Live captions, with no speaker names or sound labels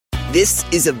This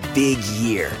is a big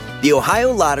year. The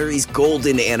Ohio Lottery's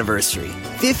golden anniversary.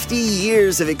 50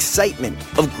 years of excitement,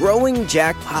 of growing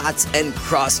jackpots and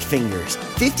crossed fingers.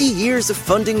 50 years of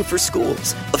funding for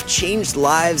schools, of changed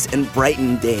lives and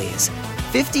brightened days.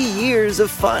 50 years of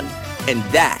fun. And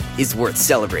that is worth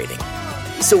celebrating.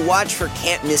 So watch for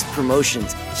can't-miss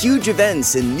promotions, huge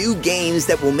events, and new games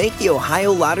that will make the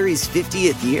Ohio Lottery's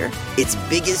 50th year its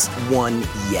biggest one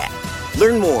yet.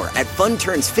 Learn more at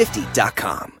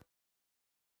funturns50.com.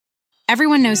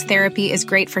 Everyone knows therapy is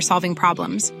great for solving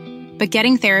problems, but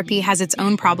getting therapy has its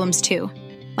own problems too,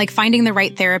 like finding the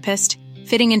right therapist,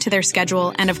 fitting into their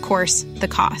schedule, and of course, the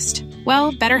cost.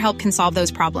 Well, BetterHelp can solve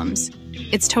those problems.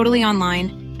 It's totally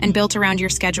online and built around your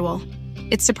schedule.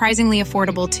 It's surprisingly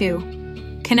affordable too.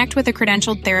 Connect with a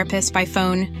credentialed therapist by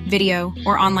phone, video,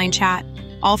 or online chat,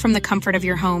 all from the comfort of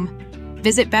your home.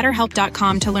 Visit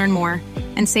BetterHelp.com to learn more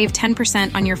and save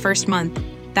 10% on your first month.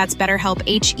 That's BetterHelp,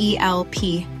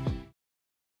 H-E-L-P.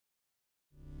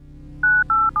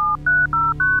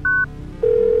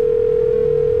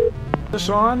 This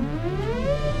on?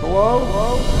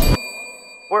 Hello?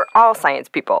 We're all science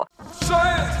people.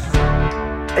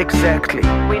 Science! Exactly.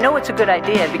 We know it's a good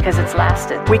idea because it's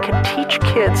lasted. We can teach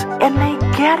kids, and they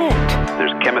get it.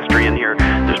 There's chemistry in here.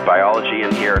 There's biology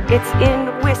in here. It's in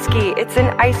whiskey. It's in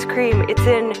ice cream. It's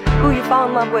in who you fall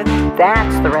in love with.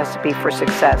 That's the recipe for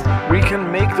success. We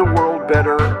can make the world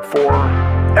better for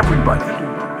everybody.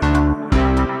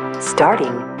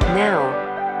 Starting now.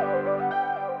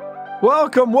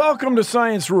 Welcome to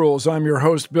Science Rules. I'm your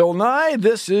host, Bill Nye.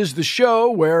 This is the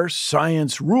show where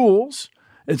science rules.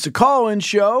 It's a call-in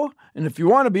show, and if you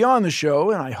want to be on the show,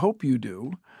 and I hope you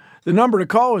do, the number to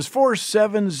call is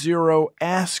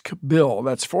 470-ASK-BILL.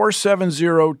 That's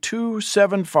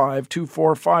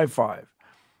 470-275-2455.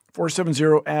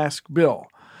 470-ASK-BILL.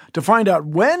 To find out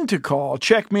when to call,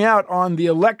 check me out on the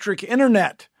electric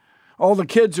internet. All the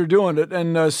kids are doing it,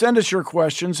 and send us your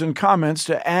questions and comments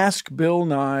to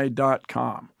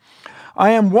askbillnye.com.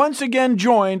 I am once again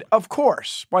joined, of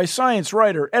course, by science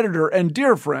writer, editor, and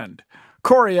dear friend,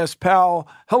 Corey S. Powell.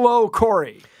 Hello,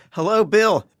 Corey. Hello,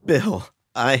 Bill. Bill,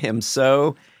 I am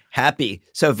so happy,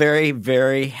 so very,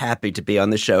 very happy to be on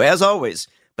the show, as always,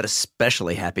 but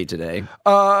especially happy today.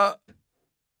 As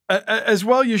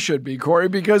well you should be, Corey,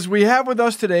 because we have with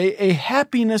us today a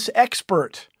happiness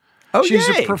expert. Oh, She's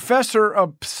yay. a professor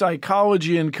of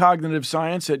psychology and cognitive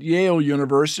science at Yale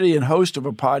University and host of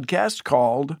a podcast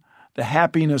called The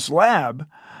Happiness Lab.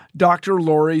 Dr.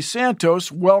 Laurie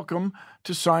Santos, welcome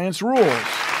to Science Rules.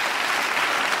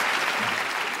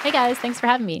 Hey guys, thanks for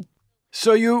having me.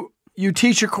 So you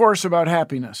teach a course about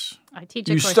happiness. I teach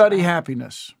a You course study about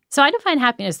happiness. So I define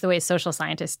happiness the way social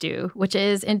scientists do, which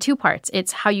is in two parts.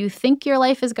 It's how you think your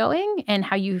life is going and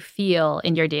how you feel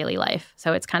in your daily life.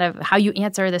 So it's kind of how you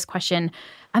answer this question,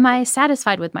 am I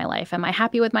satisfied with my life? Am I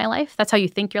happy with my life? That's how you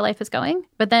think your life is going.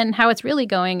 But then how it's really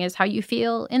going is how you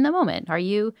feel in the moment. Are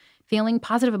you feeling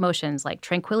positive emotions like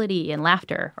tranquility and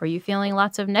laughter? Are you feeling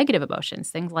lots of negative emotions,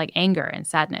 things like anger and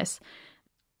sadness?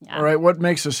 Yeah. All right, what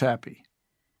makes us happy?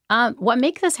 What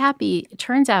makes us happy, it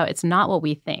turns out it's not what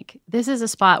we think. This is a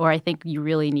spot where I think you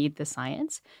really need the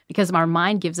science because our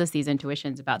mind gives us these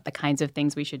intuitions about the kinds of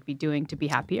things we should be doing to be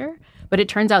happier. But it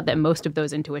turns out that most of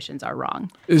those intuitions are wrong.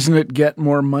 Isn't it get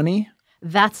more money?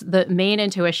 That's the main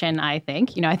intuition, I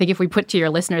think. I think if we put to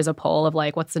your listeners a poll of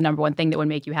like, what's the number one thing that would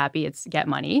make you happy? It's get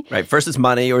money. Right. First it's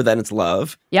money or then it's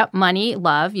love. Yep. Money,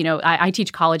 love. I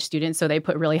teach college students, so they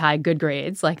put really high good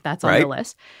grades. Like that's on the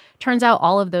list. Turns out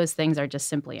all of those things are just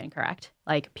simply incorrect.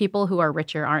 Like people who are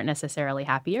richer aren't necessarily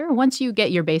happier. Once you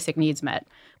get your basic needs met,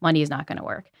 money is not going to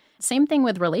work. Same thing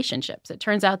with relationships. It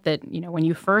turns out that, when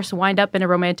you first wind up in a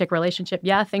romantic relationship,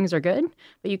 yeah, things are good,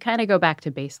 but you kind of go back to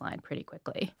baseline pretty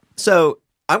quickly. So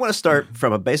I want to start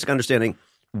from a basic understanding.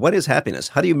 What is happiness?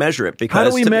 How do you measure it? Because how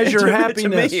do we measure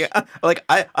happiness? To me,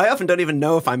 I often don't even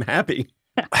know if I'm happy.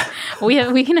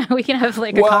 we can have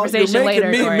like a conversation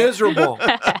later. You're making me miserable.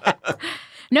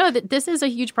 No, this is a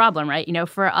huge problem, right?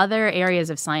 For other areas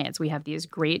of science, we have these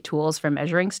great tools for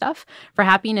measuring stuff. For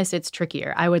happiness, it's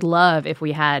trickier. I would love if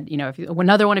we had, if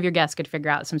another one of your guests could figure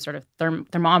out some sort of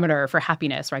thermometer for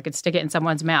happiness, where I could stick it in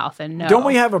someone's mouth and know. Don't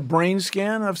we have a brain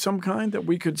scan of some kind that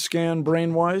we could scan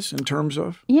brain-wise in terms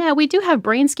of? Yeah, we do have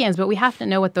brain scans, but we have to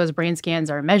know what those brain scans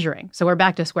are measuring. So we're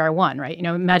back to square one, right?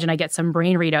 Imagine I get some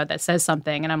brain readout that says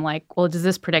something, and I'm like, well, does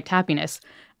this predict happiness?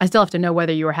 I still have to know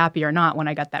whether you were happy or not when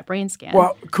I got that brain scan.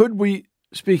 Well, could we,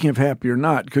 speaking of happy or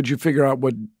not, could you figure out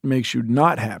what makes you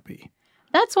not happy?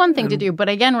 That's one thing to do, but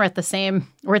again, we're at the same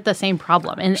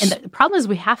problem. And the problem is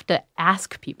we have to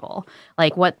ask people.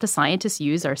 Like what the scientists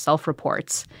use are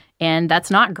self-reports. And that's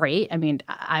not great. I mean,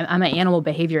 I'm an animal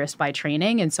behaviorist by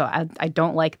training, and so I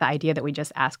don't like the idea that we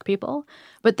just ask people.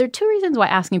 But there are two reasons why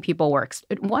asking people works.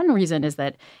 One reason is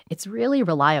that it's really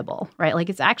reliable, right? Like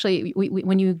it's actually,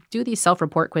 when you do these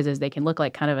self-report quizzes, they can look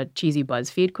like kind of a cheesy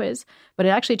BuzzFeed quiz, but it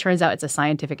actually turns out it's a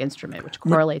scientific instrument, which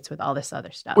correlates with all this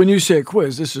other stuff. When you say a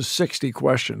quiz, this is 60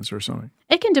 questions or something.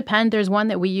 It can depend. There's one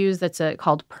that we use that's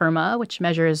called PERMA, which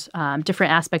measures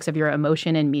different aspects of your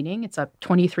emotion and meaning. It's a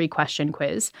 23-question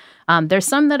quiz. There's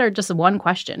some that are just one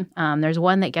question. There's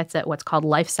one that gets at what's called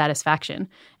life satisfaction.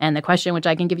 And the question, which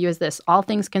I can give you, is this: all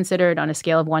things considered, on a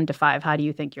scale of 1 to 5, how do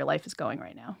you think your life is going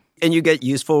right now? And you get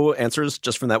useful answers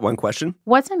just from that one question?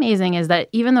 What's amazing is that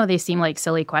even though they seem like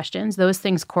silly questions, those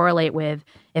things correlate with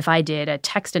if I did a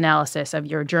text analysis of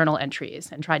your journal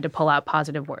entries and tried to pull out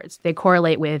positive words. They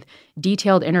correlate with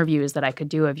detailed interviews that I could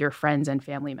do of your friends and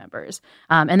family members.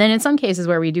 And then in some cases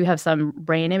where we do have some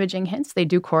brain imaging hints, they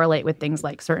do correlate with things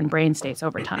like certain brain states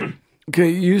over time. Okay,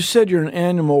 you said you're an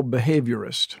animal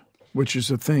behaviorist, which is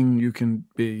a thing you can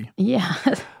be. Yeah.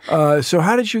 So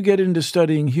how did you get into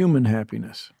studying human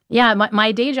happiness? Yeah,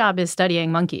 my day job is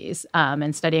studying monkeys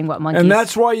and studying what monkeys... And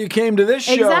that's why you came to this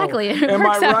show. Exactly. Am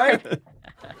I right?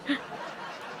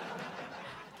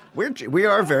 We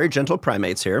are very gentle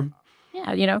primates here.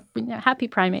 Yeah, happy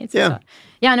primates. Yeah.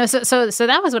 So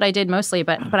that was what I did mostly.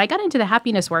 But I got into the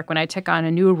happiness work when I took on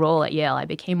a new role at Yale. I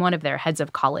became one of their heads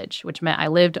of college, which meant I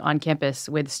lived on campus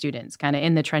with students, kind of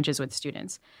in the trenches with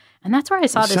students. And that's where I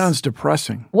saw this. Sounds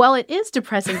depressing. Well, it is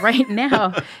depressing right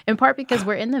now, in part because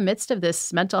we're in the midst of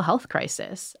this mental health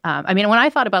crisis. I mean, when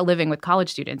I thought about living with college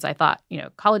students, I thought,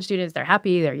 college students, they're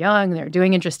happy, they're young, they're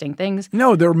doing interesting things.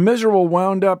 No, they're miserable,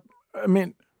 wound up. I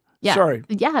mean, yeah. Sorry.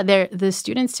 Yeah, the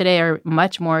students today are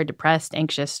much more depressed,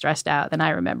 anxious, stressed out than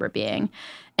I remember being.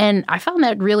 And I found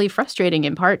that really frustrating,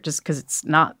 in part just because it's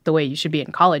not the way you should be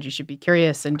in college. You should be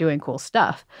curious and doing cool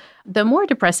stuff. The more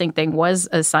depressing thing was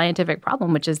a scientific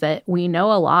problem, which is that we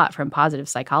know a lot from positive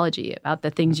psychology about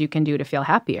the things you can do to feel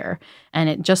happier. And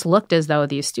it just looked as though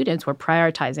these students were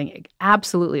prioritizing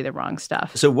absolutely the wrong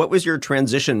stuff. So what was your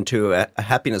transition to a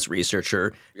happiness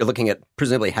researcher? You're looking at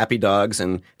presumably happy dogs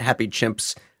and happy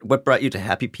chimps. What brought you to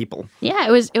happy people? Yeah,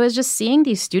 it was just seeing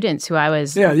these students who I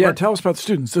was... Yeah, tell us about the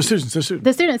students. The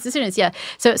students, yeah.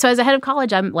 So as a head of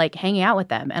college, I'm like hanging out with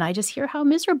them, and I just hear how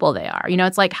miserable they are.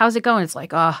 It's like, how's it going? It's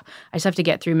like, I just have to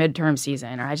get through midterm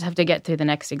season, or I just have to get through the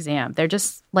next exam. They're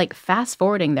just like fast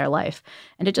forwarding their life.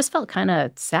 And it just felt kind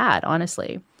of sad,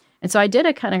 honestly. And so I did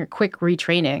a kind of quick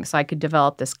retraining so I could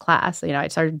develop this class. I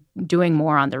started doing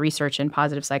more on the research in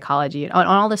positive psychology and on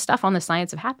all this stuff on the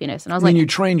science of happiness. And I was like... you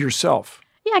trained yourself.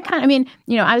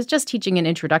 Yeah, I was just teaching an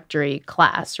introductory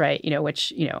class, right?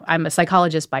 Which, I'm a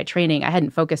psychologist by training. I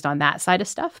hadn't focused on that side of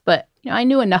stuff, but, I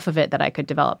knew enough of it that I could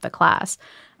develop the class.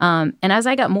 And as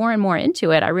I got more and more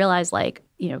into it, I realized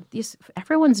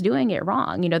everyone's doing it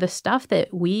wrong. The stuff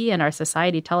that we and our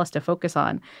society tell us to focus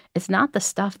on, it's not the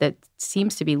stuff that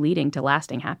seems to be leading to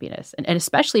lasting happiness. And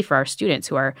especially for our students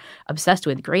who are obsessed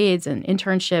with grades and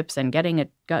internships and getting a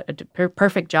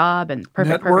perfect job and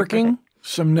perfect networking.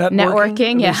 Some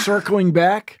networking. Yeah. Are they circling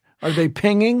back? Are they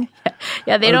pinging?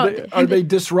 Yeah, they don't. Are they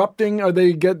disrupting? Are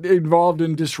they get involved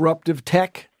in disruptive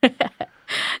tech?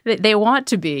 They want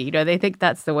to be. They think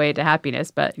that's the way to happiness.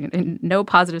 But no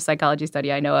positive psychology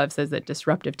study I know of says that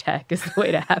disruptive tech is the way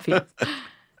to happiness.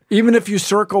 Even if you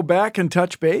circle back and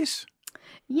touch base?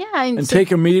 Yeah. And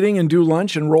take a meeting and do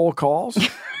lunch and roll calls?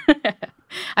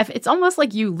 It's almost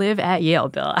like you live at Yale,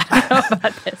 Bill. I don't know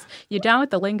about this. You're down with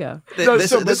the lingo.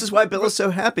 This is why Bill is so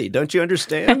happy. Don't you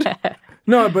understand?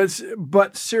 No,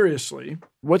 but seriously,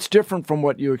 what's different from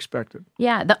what you expected?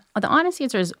 Yeah, the honest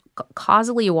answer is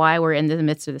causally why we're in the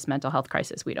midst of this mental health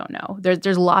crisis, we don't know.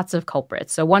 There's lots of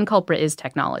culprits. So one culprit is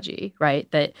technology,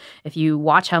 right? That if you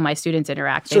watch how my students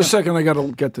interact... Just a second, I got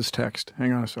to get this text.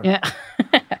 Hang on a second. Yeah.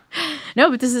 No,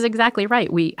 but this is exactly right.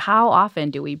 How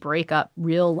often do we break up in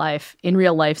real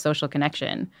life social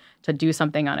connection to do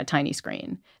something on a tiny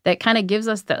screen that kind of gives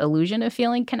us the illusion of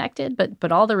feeling connected,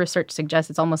 but all the research suggests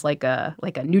it's almost like a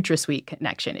NutraSweet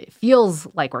connection. It feels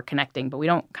like we're connecting, but we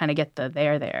don't kind of get the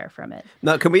there from it.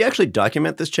 Now, can we actually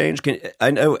document this change?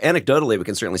 I know anecdotally we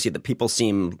can certainly see that people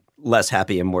seem less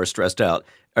happy and more stressed out.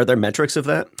 Are there metrics of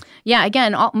that? Yeah,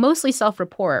 again, mostly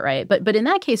self-report, right? But in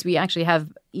that case, we actually have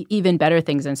even better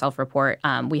things than self-report.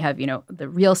 We have, the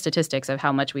real statistics of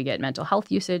how much we get mental health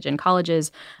usage in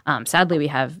colleges. Sadly, we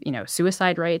have,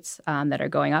 suicide rates that are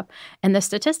going up. And the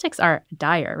statistics are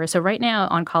dire. So right now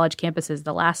on college campuses,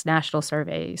 the last national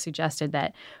survey suggested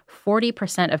that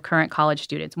 40% of current college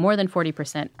students, more than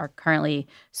 40%, are currently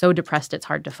so depressed it's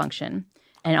hard to function.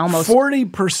 And almost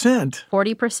 40%.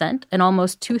 40%, and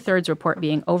almost 2/3 report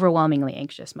being overwhelmingly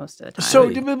anxious most of the time. So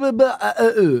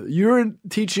you're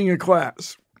teaching a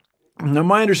class. Now,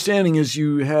 my understanding is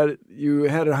you had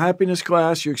a happiness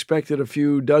class. You expected a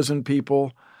few dozen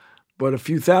people, but a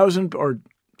few thousand or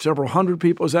several hundred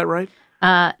people. Is that right?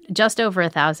 Just over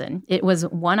 1,000. It was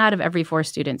 1 out of every 4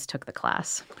 students took the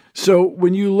class. So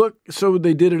when you look, so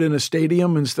they did it in a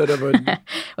stadium instead of a...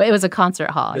 Well, it was a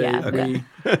concert hall,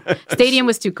 Stadium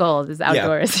was too cold. It was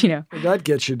outdoors, That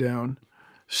gets you down.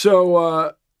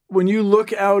 So when you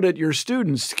look out at your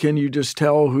students, can you just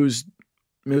tell who's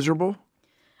miserable?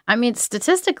 I mean,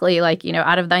 statistically,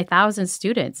 out of 1,000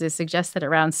 students, it suggests that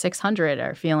around 600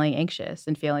 are feeling anxious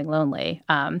and feeling lonely.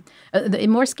 The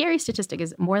more scary statistic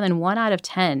is more than 1 out of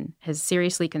 10 has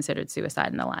seriously considered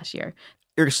suicide in the last year.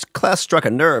 Your class struck a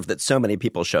nerve that so many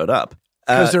people showed up.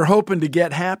 Because they're hoping to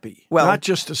get happy, not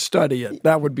just to study it.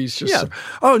 That would be just,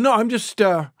 oh, no, I'm just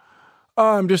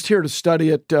here to study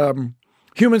it.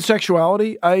 Human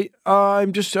sexuality,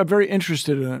 I'm very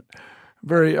interested in it.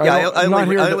 I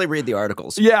only read the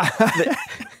articles. Yeah.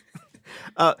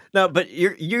 No, but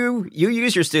you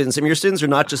use your students. I mean, your students are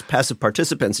not just passive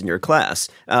participants in your class.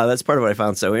 That's part of what I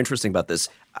found so interesting about this.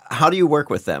 How do you work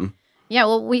with them? Yeah,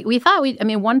 well, we thought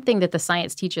one thing that the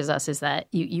science teaches us is that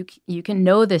you can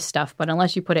know this stuff, but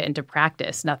unless you put it into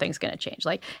practice, nothing's going to change.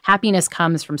 Like happiness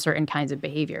comes from certain kinds of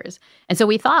behaviors. And so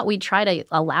we thought we'd try to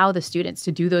allow the students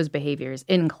to do those behaviors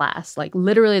in class. Like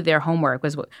literally their homework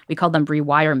was what we called them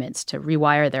rewirements, to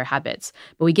rewire their habits.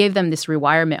 But we gave them this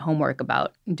rewirement homework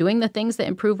about doing the things that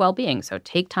improve well-being. So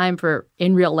take time for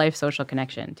in real life social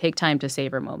connection, take time to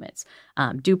savor moments,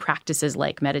 do practices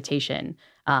like meditation,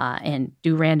 and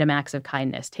do random acts of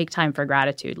kindness, take time for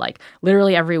gratitude. Like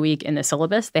literally every week in the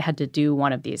syllabus, they had to do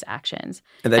one of these actions.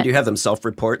 And then you have them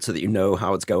self-report so that you know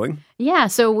how it's going? Yeah.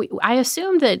 So I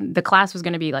assumed that the class was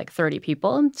going to be like 30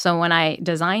 people. So when I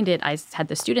designed it, I had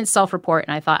the students self-report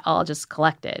and I thought, I'll just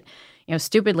collect it.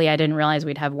 Stupidly, I didn't realize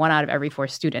we'd have 1 out of every 4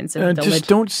 students. Just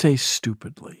don't say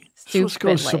stupidly.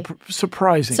 Stupidly.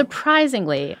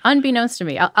 Surprisingly, unbeknownst to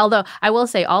me. Although I will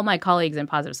say all my colleagues in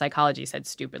positive psychology said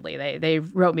stupidly. They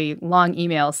wrote me long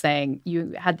emails saying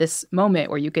you had this moment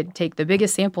where you could take the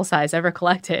biggest sample size ever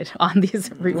collected on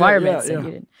these rewirements. Yeah. And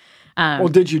you didn't. Well,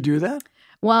 did you do that?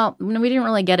 Well, we didn't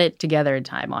really get it together in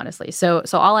time, honestly. So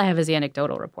all I have is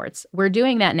anecdotal reports. We're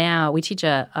doing that now. We teach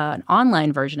an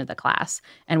online version of the class,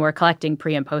 and we're collecting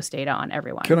pre- and post data on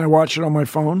everyone. Can I watch it on my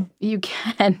phone? You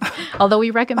can, although we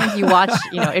recommend you watch,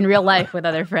 in real life with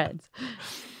other friends.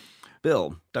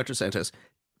 Bill, Dr. Santos,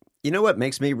 you know what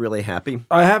makes me really happy?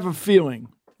 I have a feeling,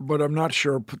 but I'm not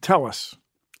sure. Tell us.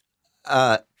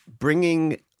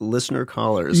 Bringing listener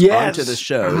callers onto the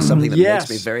show is something that makes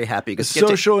me very happy. Because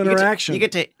social interaction.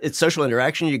 It's social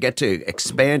interaction. You get to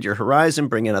expand your horizon,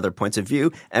 bring in other points of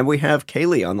view. And we have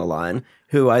Kaylee on the line,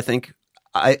 who I think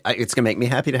it's going to make me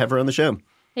happy to have her on the show.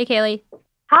 Hey, Kaylee.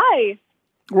 Hi.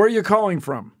 Where are you calling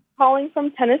from? Calling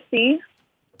from Tennessee.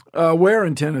 Where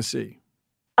in Tennessee?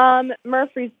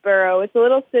 Murfreesboro. It's a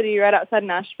little city right outside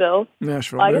Nashville.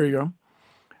 There you go.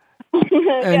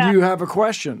 And you have a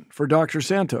question for Dr.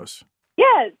 Santos.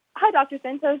 Yes. Hi, Dr.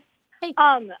 Santos. Hey.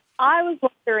 I was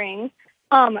wondering,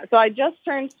 so I just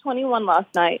turned 21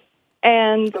 last night,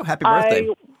 and happy birthday.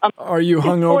 Are you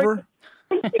hungover?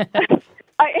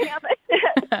 I am.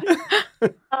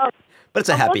 But it's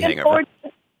a happy hangover.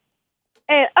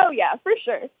 Yeah, for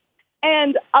sure.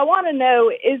 And I want to know,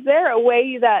 is there a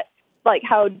way that, like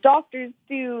how doctors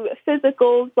do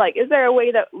physicals, like is there a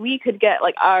way that we could get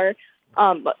like our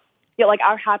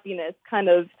happiness kind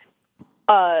of,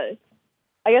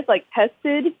 I guess, like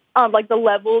tested, like the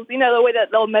levels, the way that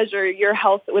they'll measure your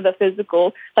health with a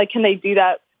physical, like can they do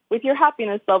that with your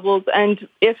happiness levels? And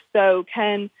if so,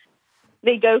 can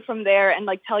they go from there and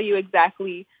like tell you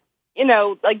exactly,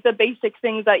 like the basic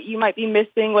things that you might be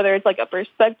missing, whether it's like a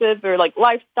perspective or like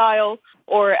lifestyle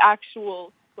or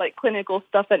actual like clinical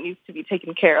stuff that needs to be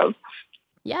taken care of?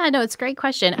 Yeah, no, it's a great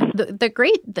question.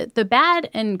 The bad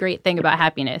and great thing about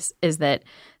happiness is that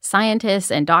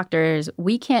scientists and doctors,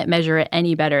 we can't measure it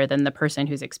any better than the person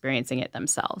who's experiencing it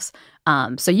themselves.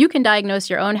 So you can diagnose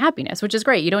your own happiness, which is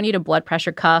great. You don't need a blood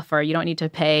pressure cuff or you don't need to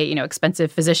pay,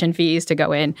 expensive physician fees to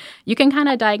go in. You can kind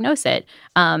of diagnose it.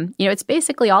 It's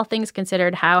basically all things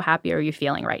considered, how happy are you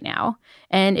feeling right now?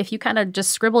 And if you kind of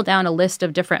just scribble down a list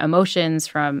of different emotions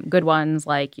from good ones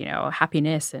like,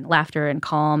 happiness and laughter and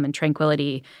calm and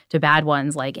tranquility to bad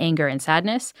ones like anger and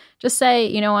sadness, just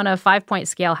say, on a 5-point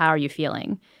scale, how are you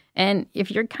feeling? And if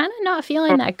you're kind of not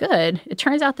feeling that good, it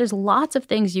turns out there's lots of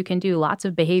things you can do, lots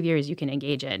of behaviors you can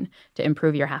engage in to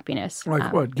improve your happiness.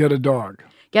 Like what? Get a dog.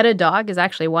 Get a dog is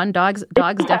actually one. Dogs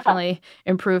definitely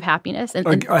improve happiness.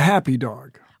 And A happy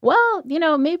dog. Well,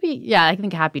 maybe, yeah, I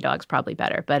think a happy dog's probably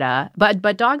better.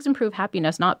 But dogs improve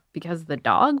happiness not because of the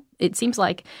dog. It seems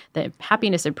like the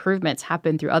happiness improvements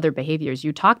happen through other behaviors.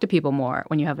 You talk to people more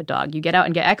when you have a dog. You get out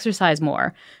and get exercise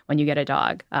more when you get a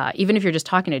dog. Even if you're just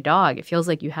talking to a dog, it feels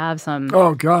like you have some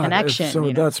connection.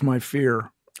 So that's my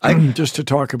fear. Just to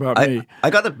talk about me.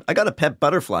 I got a pet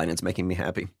butterfly, and it's making me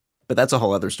happy. But that's a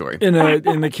whole other story. In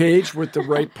the cage with the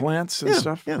right plants and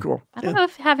stuff? Yeah. Cool. I don't know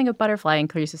if having a butterfly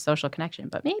increases social connection,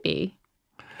 but maybe.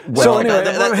 Well, so anyway,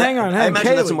 hang on. I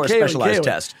imagine that's a more specialized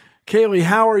test. Kaylee,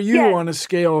 how are you on a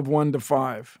scale of 1 to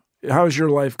 5? How's your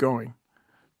life going?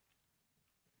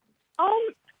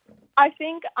 I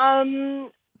think I'm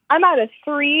at a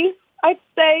 3, I'd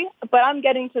say, but I'm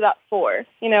getting to that 4.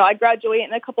 I graduate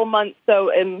in a couple months, so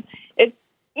it's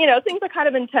things are kind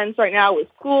of intense right now with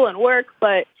school and work,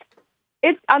 but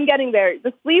I'm getting there.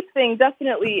 The sleep thing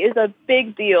definitely is a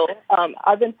big deal.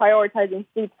 I've been prioritizing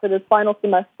sleep for this final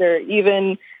semester,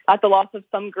 even at the loss of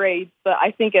some grades, but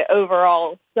I think it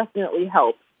overall definitely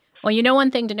helps. Well, one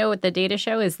thing to know with the data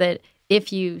show is that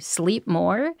if you sleep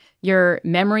more, your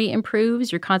memory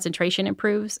improves, your concentration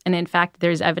improves. And in fact,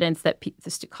 there's evidence that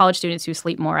college students who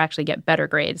sleep more actually get better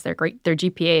grades. Their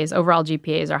GPAs, overall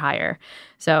GPAs are higher.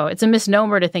 So it's a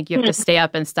misnomer to think you have to stay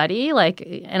up and study.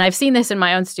 And I've seen this in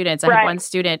my own students. I had one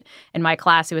student in my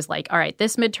class who was like, all right,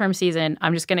 this midterm season,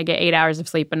 I'm just going to get 8 hours of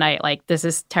sleep a night. This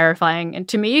is terrifying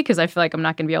to me because I feel like I'm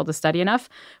not going to be able to study enough.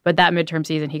 But that midterm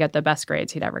season, he got the best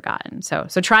grades he'd ever gotten. So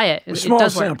try it. Small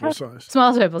sample size.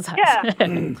 Small sample size.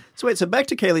 Yeah. So back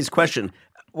to Kaylee's question.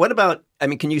 What about,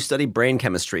 can you study brain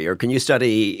chemistry, or can you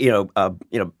study,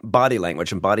 body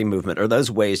language and body movement? Are those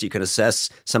ways you can assess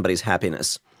somebody's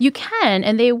happiness? You can,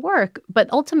 and they work, but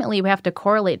ultimately we have to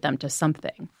correlate them to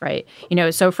something, right?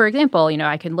 So for example,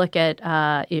 I can look at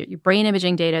brain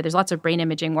imaging data. There's lots of brain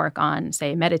imaging work on,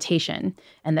 say, meditation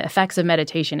and the effects of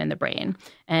meditation in the brain.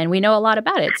 And we know a lot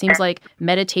about it. It seems like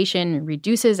meditation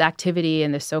reduces activity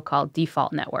in the so-called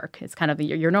default network. It's kind of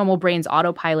your normal brain's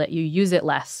autopilot. You use it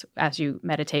less as you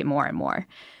meditate more and more.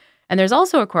 And there's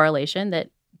also a correlation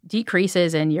that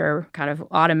decreases in your kind of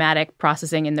automatic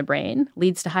processing in the brain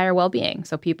leads to higher well-being.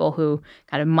 So people who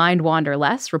kind of mind wander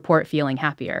less report feeling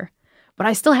happier. But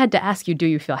I still had to ask you, do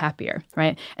you feel happier,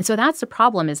 right? And so that's the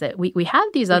problem, is that we have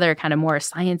these other kind of more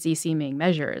science-y seeming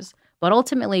measures, but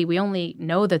ultimately we only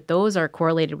know that those are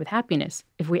correlated with happiness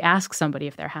if we ask somebody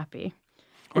if they're happy.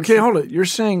 Okay, hold it. You're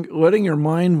saying letting your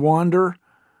mind wander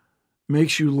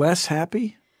makes you less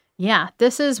happy? Yeah,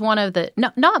 this is one of the,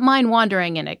 not mind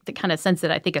wandering in the kind of sense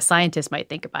that I think a scientist might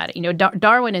think about it.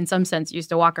 Darwin in some sense used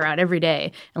to walk around every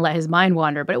day and let his mind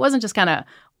wander, but it wasn't just kind of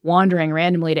wandering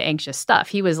randomly to anxious stuff.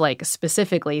 He was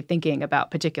specifically thinking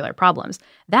about particular problems.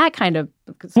 That kind of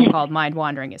so-called mind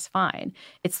wandering is fine.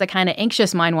 It's the kind of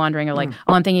anxious mind wandering of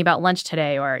I'm thinking about lunch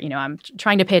today, or, I'm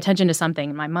trying to pay attention to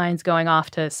something. My mind's going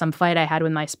off to some fight I had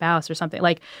with my spouse or something.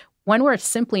 When we're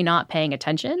simply not paying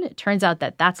attention, it turns out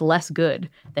that that's less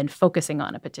good than focusing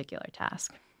on a particular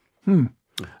task.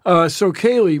 So,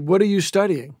 Kaylee, what are you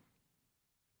studying?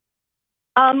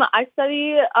 I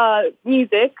study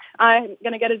music. I'm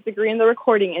going to get a degree in the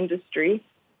recording industry.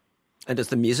 And does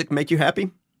the music make you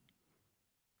happy?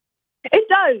 It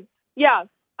does, yeah.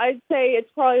 I'd say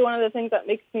it's probably one of the things that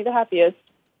makes me the happiest.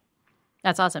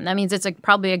 That's awesome. That means it's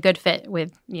probably a good fit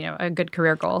with, a good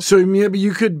career goal. So maybe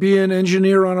you could be an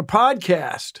engineer on a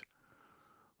podcast.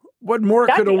 What more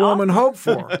could a woman hope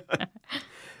for?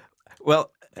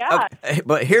 Well, yeah. Okay,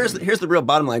 but here's the real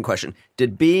bottom line question.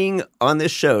 Did being on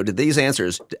this show, these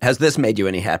answers, has this made you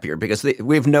any happier? Because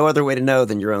we have no other way to know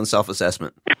than your own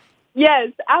self-assessment.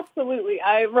 Yes, absolutely.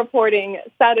 I'm reporting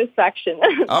satisfaction.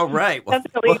 All right. Well,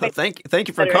 thank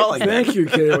you for calling. Thank you,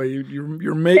 Kaylee.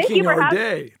 You're making our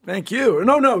day. Thank you.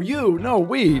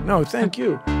 Thank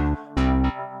you.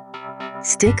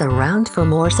 Stick around for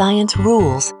more Science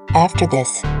Rules after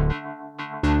this.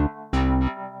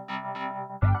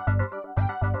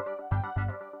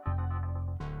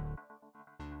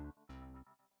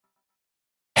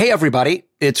 Hey, everybody.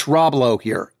 It's Rob Lowe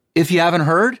here. If you haven't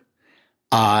heard,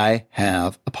 I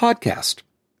have a podcast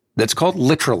that's called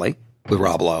Literally with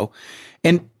Rob Lowe.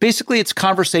 And basically it's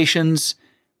conversations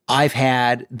I've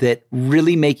had that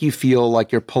really make you feel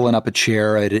like you're pulling up a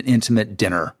chair at an intimate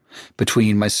dinner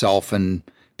between myself and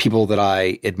people that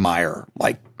I admire,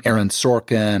 like Aaron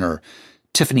Sorkin or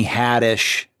Tiffany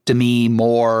Haddish, Demi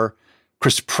Moore,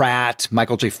 Chris Pratt,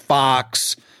 Michael J.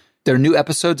 Fox, There are new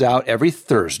episodes out every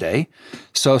Thursday.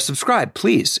 So subscribe,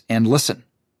 please, and listen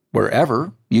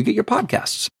wherever you get your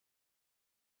podcasts.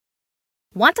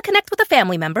 Want to connect with a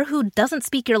family member who doesn't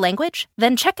speak your language?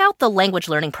 Then check out the language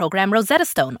learning program Rosetta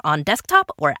Stone on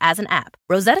desktop or as an app.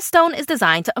 Rosetta Stone is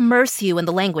designed to immerse you in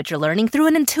the language you're learning through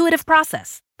an intuitive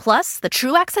process. Plus, the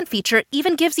True Accent feature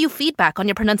even gives you feedback on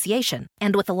your pronunciation.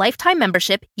 And with a lifetime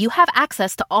membership, you have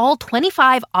access to all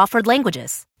 25 offered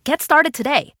languages. Get started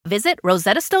today. Visit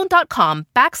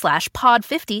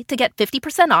rosettastone.com/pod50 to get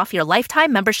 50% off your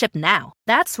lifetime membership now.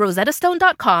 That's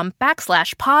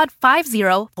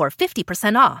rosettastone.com/pod50 for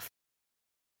 50% off.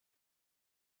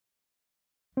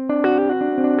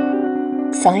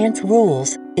 Science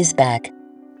Rules is back.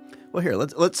 Well, here,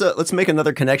 let's make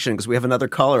another connection because we have another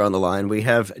caller on the line. We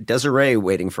have Desiree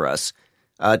waiting for us.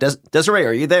 Desiree,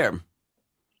 are you there?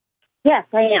 Yes,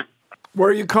 I am. Where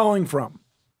are you calling from?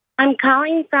 I'm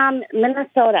calling from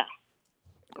Minnesota.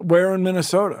 Where in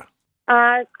Minnesota?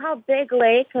 It's called Big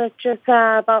Lake. It's just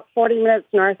about 40 minutes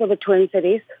north of the Twin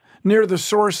Cities. Near the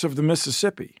source of the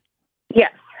Mississippi.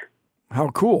 Yes. How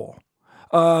cool.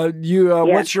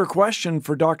 What's your question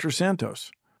for Dr.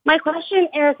 Santos? My question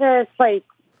is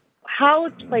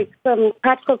some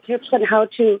practical tips on how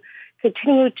to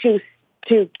continue to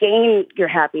gain your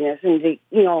happiness and to,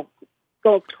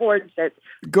 go towards it.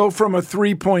 Go from a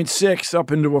 3.6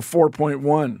 up into a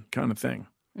 4.1 kind of thing.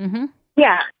 Mm-hmm.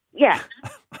 Yeah.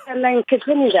 And then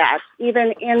continue that,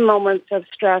 even in moments of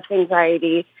stress,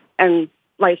 anxiety, and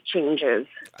life changes.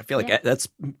 I feel like that's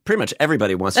pretty much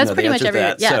everybody wants to know the answer to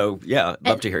that. Yeah. So, I'd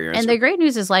love to hear your answer. And the great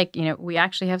news is, we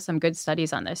actually have some good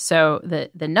studies on this. So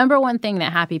the number one thing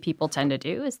that happy people tend to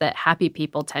do is that happy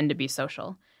people tend to be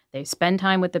social. They spend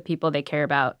time with the people they care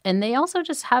about. And they also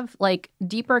just have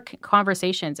deeper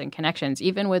conversations and connections,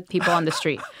 even with people on the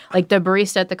street, like the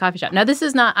barista at the coffee shop. Now, this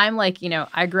is not, I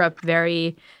grew up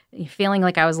feeling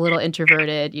like I was a little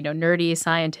introverted, nerdy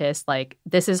scientist.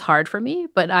 This is hard for me,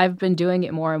 but I've been doing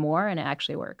it more and more and it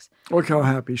actually works. Look how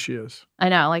happy she is. I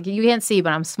know, you can't see,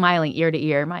 but I'm smiling ear to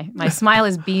ear. My smile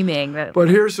is beaming. But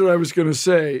here's what I was going to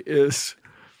say is,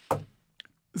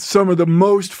 some of the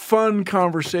most fun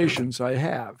conversations I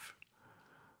have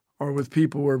are with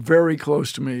people who are very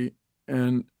close to me,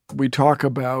 and we talk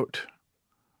about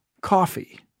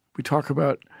coffee. We talk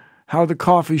about how the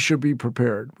coffee should be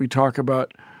prepared. We talk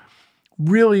about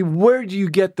really where do you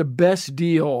get the best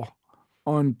deal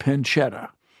on pancetta?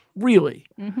 Really,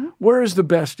 where is the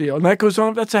best deal? And that goes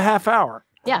on, that's a half hour.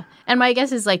 Yeah. And my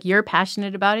guess is you're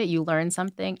passionate about it. You learn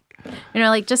something.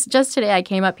 Just today I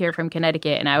came up here from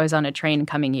Connecticut and I was on a train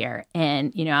coming here.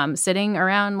 And, I'm sitting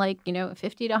around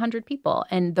 50 to 100 people.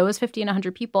 And those 50 and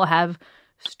 100 people have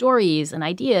stories and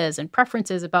ideas and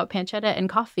preferences about pancetta and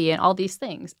coffee and all these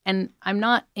things. And I'm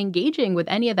not engaging with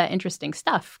any of that interesting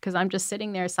stuff because I'm just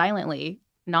sitting there silently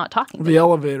not talking. The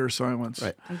elevator silence.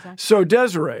 Right. Exactly. So,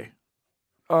 Desiree,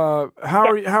 how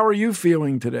are you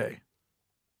feeling today?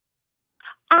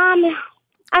 I'm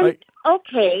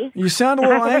okay. You sound a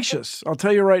little anxious. I'll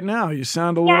tell you right now. You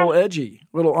sound a little edgy,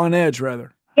 a little on edge,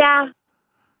 rather. Yeah.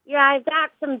 I've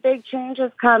got some big changes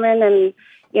coming, and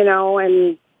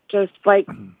and just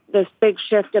this big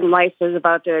shift in life is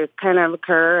about to kind of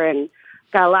occur, and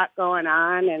got a lot going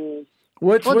on. And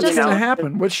what's going to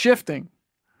happen? What's shifting?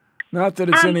 Not that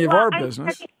it's any of our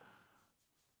business.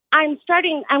 I'm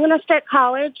going to start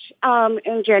college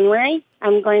in January.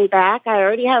 I'm going back. I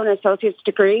already have an associate's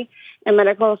degree in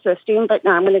medical assisting, but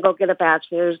now I'm going to go get a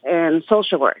bachelor's in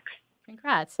social work.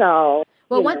 Congrats. So,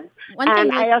 one thing.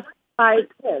 And I have 5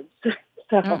 kids.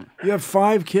 So. You have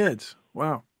 5 kids.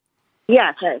 Wow.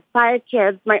 Yes, I have 5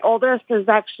 kids. My oldest is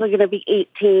actually going to be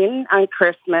 18 on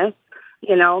Christmas.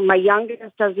 My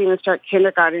youngest doesn't even start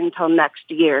kindergarten until next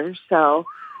year. So,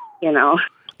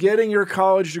 Getting your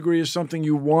college degree is something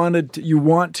you want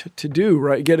to do,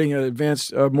 right? Getting an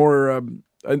advanced,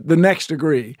 the next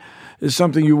degree is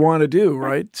something you want to do,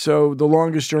 right? So the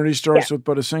longest journey starts with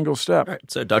but a single step. All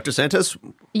right. So, Dr. Santos,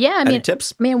 any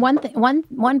tips?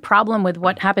 One problem with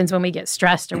what happens when we get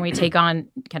stressed or when we take on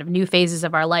kind of new phases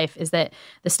of our life is that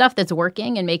the stuff that's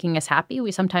working and making us happy,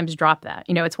 we sometimes drop that.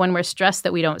 It's when we're stressed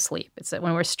that we don't sleep. It's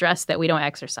when we're stressed that we don't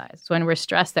exercise. It's when we're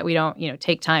stressed that we don't,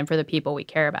 take time for the people we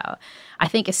care about. I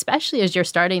think especially as you're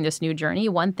starting this new journey,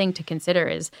 one thing to consider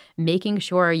is making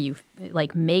sure you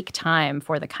make time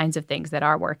for the kinds of things that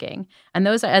are working. And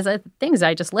those are as things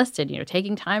I just listed,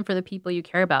 taking time for the people you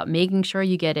care about, making sure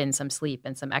you get in some sleep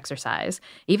and some exercise,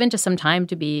 even just some time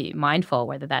to be mindful,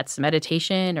 whether that's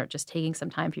meditation or just taking some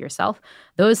time for yourself.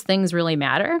 Those things really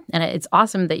matter. And it's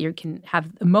awesome that you can have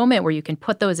a moment where you can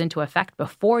put those into effect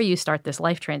before you start this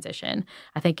life transition.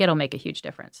 I think it'll make a huge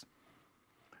difference.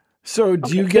 So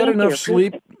do you get enough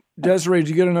sleep? Desiree, do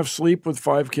you get enough sleep with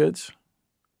 5 kids?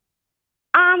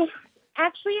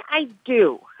 Actually, I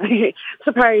do,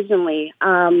 surprisingly.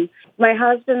 My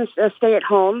husband's a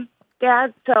stay-at-home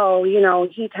dad, so,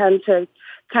 he tends to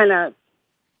kind of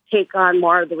take on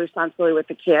more of the responsibility with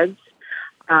the kids,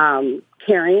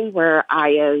 caring, where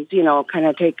I kind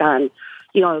of take on,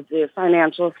 the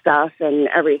financial stuff and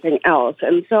everything else.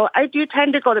 And so I do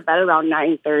tend to go to bed around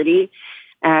 9:30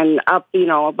 and up,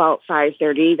 about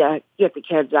 5:30 to get the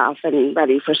kids off and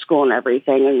ready for school and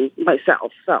everything, and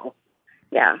myself. So,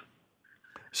 yeah.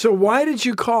 So why did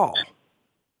you call?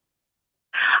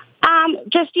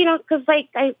 Just, because,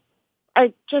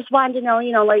 I just wanted to know,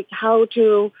 how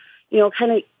to,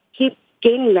 kind of keep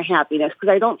gaining the happiness,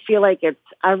 because I don't feel like it's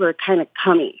ever kind of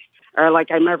coming or like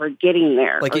I'm ever getting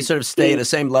there. Like you sort of stay at the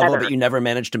same level, but you never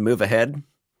manage to move ahead?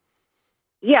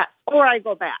 Yeah, or I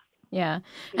go back. Yeah.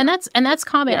 And that's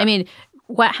common. Yeah. I mean,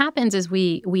 what happens is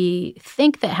we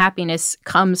think that happiness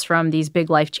comes from these big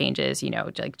life changes,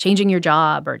 like changing your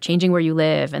job or changing where you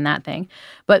live and that thing.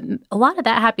 But a lot of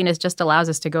that happiness just allows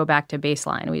us to go back to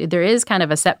baseline. There is kind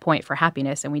of a set point for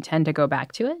happiness, and we tend to go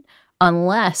back to it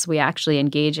unless we actually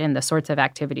engage in the sorts of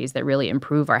activities that really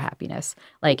improve our happiness,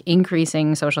 like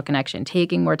increasing social connection,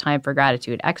 taking more time for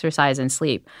gratitude, exercise, and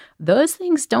sleep. Those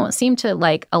things don't seem to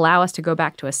allow us to go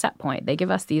back to a set point. They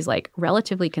give us these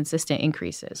relatively consistent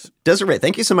increases. Desiree,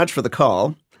 thank you so much for the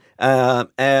call.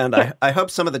 And I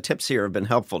hope some of the tips here have been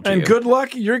helpful to you. And good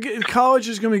luck. Your college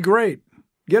is going to be great.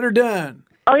 Get her done.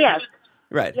 Oh, yes.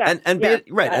 Right. Yes, and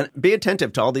be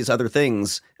attentive to all these other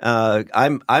things.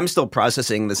 I'm still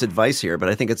processing this advice here, but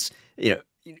I think it's, it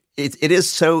is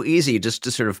so easy just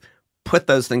to sort of put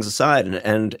those things aside.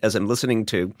 And as I'm listening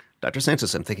to Dr.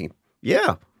 Santos, I'm thinking,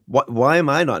 why am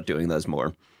I not doing those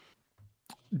more?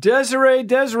 Desiree,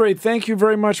 thank you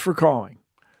very much for calling.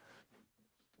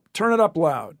 Turn it up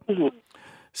loud. Mm-hmm.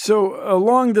 So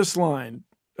along this line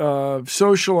of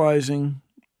socializing,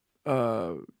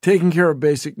 taking care of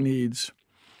basic needs,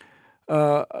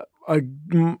 a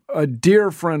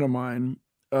dear friend of mine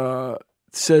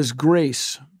says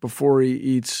grace before he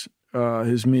eats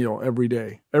his meal every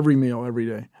day.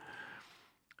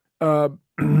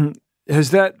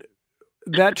 Has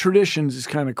that tradition is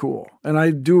kind of cool. And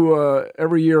I do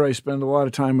every year. I spend a lot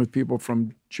of time with people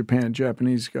from Japan,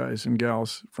 Japanese guys and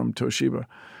gals from Toshiba,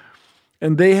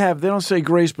 and they don't say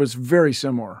grace, but it's very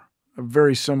similar. A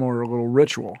very similar little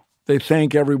ritual. They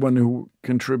thank everyone who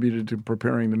contributed to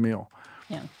preparing the meal.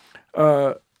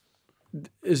 Yeah.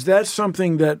 Is that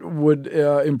something that would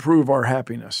improve our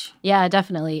happiness? Yeah,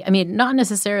 definitely. I mean, not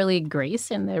necessarily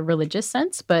grace in the religious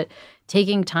sense, but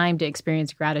taking time to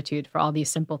experience gratitude for all these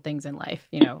simple things in life.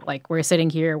 Like we're sitting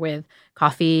here with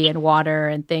coffee and water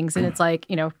and things, and it's like,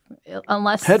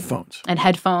 unless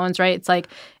headphones, right? It's like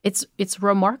it's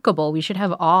remarkable. We should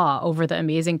have awe over the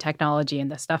amazing technology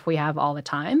and the stuff we have all the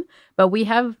time, but we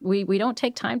don't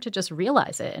take time to just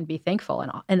realize it and be thankful.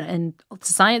 And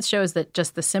science shows that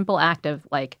just the simple act of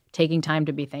taking time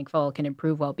to be thankful can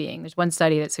improve well-being. There's one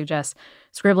study that suggests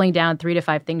scribbling down 3 to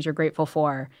 5 things you're grateful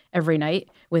for every night.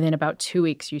 Within about 2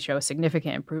 weeks, you show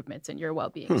significant improvements in your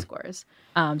well-being scores.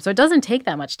 So it doesn't take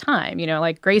that much time.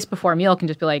 Grace before a meal can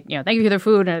just be thank you for the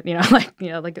food, and,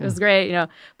 it was great,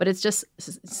 But it's just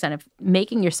kind of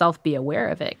making yourself be aware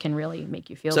of it can really make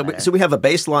you feel better. So we have a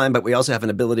baseline, but we also have an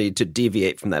ability to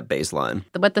deviate from that baseline.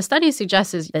 What the study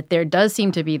suggests is that there does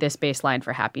seem to be this baseline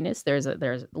for happiness. There's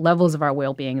levels of our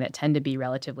well-being that tend to be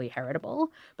relatively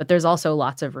heritable, but there's also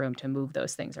lots of room to move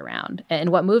those things around.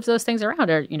 And what moves those things around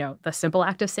are, the simple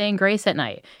act of saying grace at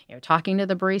night, talking to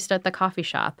the barista at the coffee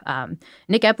shop.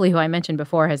 Nick Epley, who I mentioned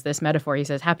before, has this metaphor. He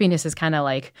says happiness is kind of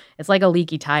it's like a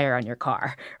leaky tire on your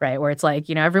car, right? Where it's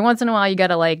every once in a while you got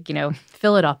to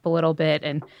fill it up a little bit.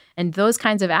 And those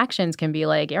kinds of actions can be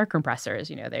like air compressors.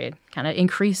 They kind of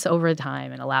increase over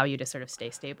time and allow you to sort of stay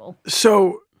stable.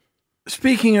 So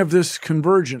speaking of this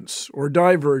convergence or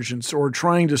divergence or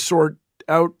trying to sort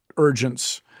out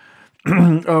urgence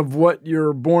of what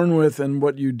you're born with and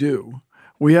what you do,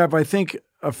 we have, I think,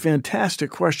 a fantastic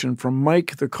question from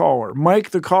Mike the caller. Mike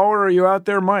the caller, are you out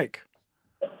there, Mike?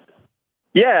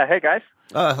 Yeah. Hey, guys.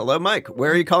 Hello, Mike.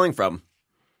 Where are you calling from?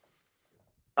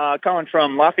 Calling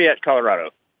from Lafayette,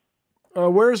 Colorado.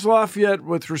 Where's Lafayette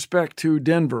with respect to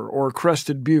Denver or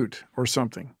Crested Butte or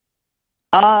something?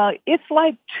 It's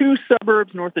 2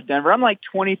 suburbs north of Denver. I'm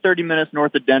 20, 30 minutes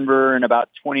north of Denver and about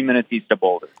 20 minutes east of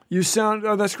Boulder.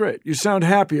 That's great. You sound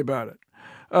happy about it.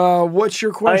 What's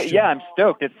your question? Yeah, I'm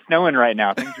stoked. It's snowing right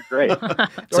now. Things are great.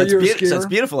 So it's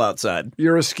beautiful outside.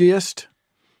 You're a skiist?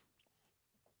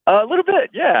 A little bit,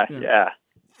 yeah.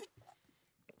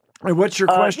 And what's your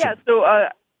question? So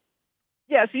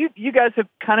Yeah, so you guys have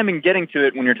kind of been getting to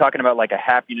it when you're talking about like a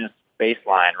happiness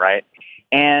baseline, right?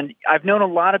 And I've known a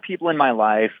lot of people in my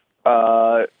life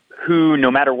who, no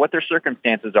matter what their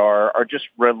circumstances are just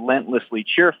relentlessly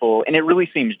cheerful, and it really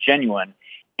seems genuine.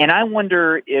 And I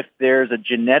wonder if there's a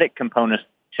genetic component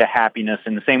to happiness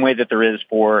in the same way that there is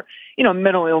for,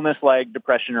 mental illness like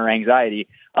depression or anxiety.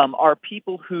 Are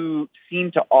people who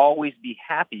seem to always be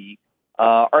happy,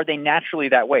 are they naturally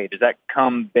that way? Does that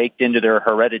come baked into their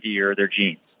heredity or their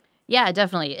genes? Yeah,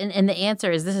 definitely. And the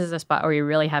answer is, this is a spot where we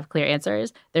really have clear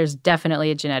answers. There's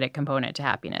definitely a genetic component to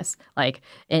happiness. Like,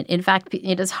 in fact,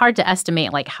 it is hard to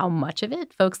estimate like how much of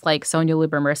it. Folks like Sonia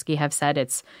Lyubomirsky have said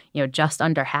it's, just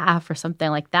under half or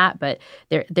something like that. But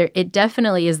it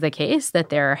definitely is the case that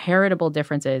there are heritable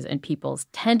differences in people's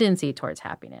tendency towards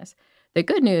happiness. The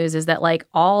good news is that like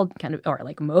all kind of, or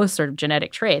like most sort of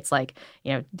genetic traits, like,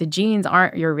 the genes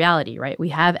aren't your reality, right? We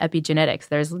have epigenetics.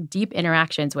 There's deep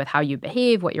interactions with how you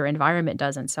behave, what your environment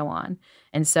does, and so on.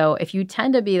 And so if you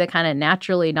tend to be the kind of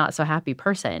naturally not so happy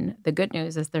person, the good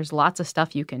news is there's lots of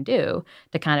stuff you can do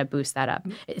to kind of boost that up.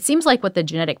 It seems like what the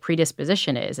genetic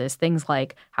predisposition is things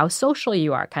like how social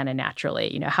you are kind of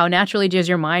naturally, how naturally does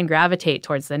your mind gravitate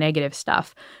towards the negative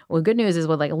stuff? Well, good news is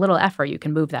with like a little effort, you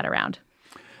can move that around.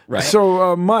 Right.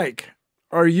 So, Mike,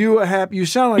 are you you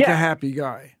sound like a happy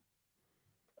guy.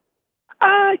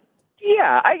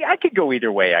 Yeah, I could go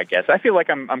either way, I guess. I feel like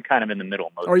I'm kind of in the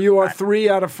middle most Are you a 3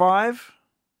 out of 5?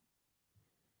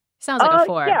 Sounds like a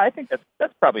 4. Yeah, I think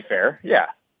that's probably fair. Yeah.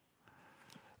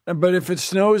 But if it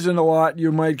snows in a lot,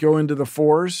 you might go into the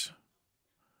 4s?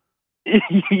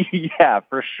 Yeah,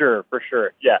 for sure.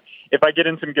 Yeah. If I get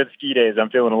in some good ski days, I'm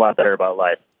feeling a lot better about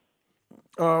life.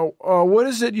 What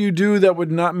is it you do that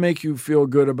would not make you feel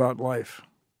good about life?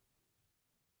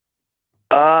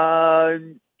 I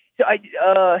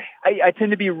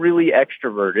tend to be really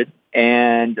extroverted,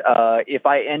 and if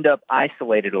I end up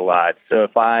isolated a lot, so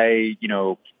if I,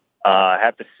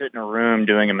 have to sit in a room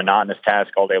doing a monotonous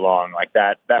task all day long, like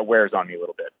that wears on me a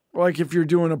little bit. Like if you're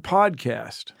doing a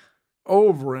podcast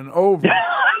over and over.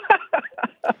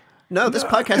 No, this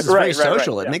podcast is very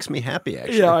social. Right, It makes me happy,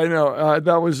 actually. Yeah, I know.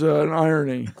 That was an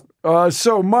irony.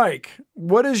 So, Mike,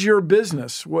 what is your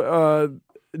business? Do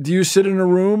you sit in a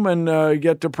room and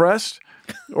get depressed,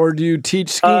 or do you teach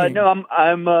skiing? No,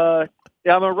 I'm a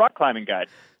rock climbing guide.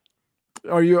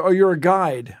 You're a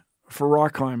guide for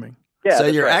rock climbing? Yeah. So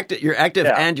you're right. You're active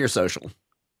Yeah. and you're social.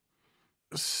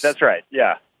 That's right.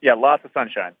 Yeah. Lots of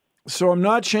sunshine. So I'm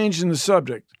not changing the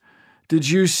subject. Did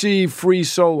you see Free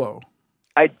Solo?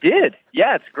 I did.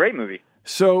 Yeah, it's a great movie.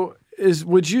 So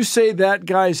would you say that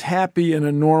guy's happy in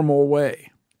a normal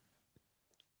way?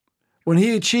 When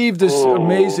he achieved this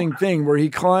amazing thing where he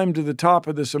climbed to the top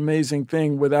of this amazing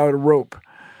thing without a rope,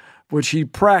 which he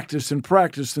practiced and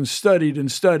practiced and studied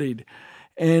and studied.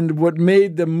 And what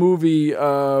made the movie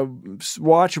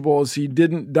watchable is he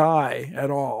didn't die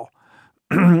at all.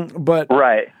 But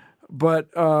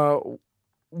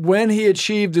when he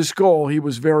achieved this goal, he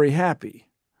was very happy.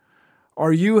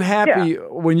 Are you happy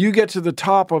when you get to the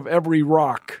top of every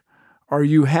rock? Are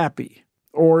you happy,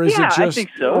 or is it just? I think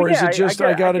so. Or is it just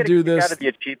I got to do this? Out of the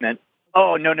achievement.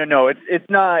 Oh no! It's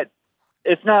not.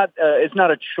 It's not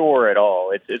a chore at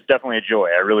all. It's definitely a joy.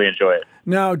 I really enjoy it.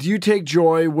 Now, do you take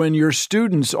joy when your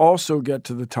students also get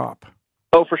to the top?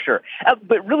 Oh, for sure.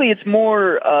 But really, it's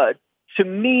more to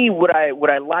me. What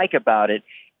I like about it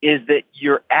is that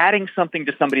you're adding something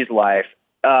to somebody's life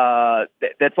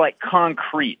that's like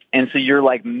concrete. And so you're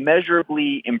like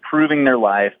measurably improving their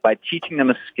life by teaching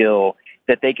them a skill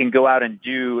that they can go out and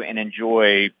do and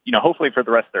enjoy, hopefully for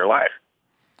the rest of their life.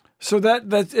 So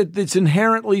it's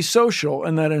inherently social,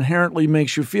 and that inherently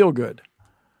makes you feel good.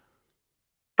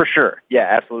 For sure. Yeah,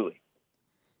 absolutely.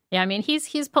 Yeah, I mean,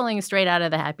 he's pulling straight out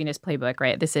of the happiness playbook,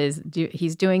 right?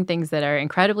 He's doing things that are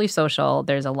incredibly social.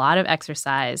 There's a lot of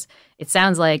exercise. It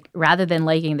sounds like rather than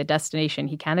liking the destination,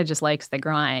 he kind of just likes the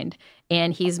grind.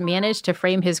 And he's managed to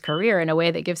frame his career in a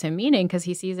way that gives him meaning because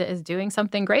he sees it as doing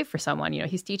something great for someone.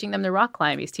 He's teaching them to rock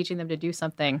climb. He's teaching them to do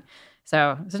something.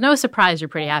 So it's no surprise you're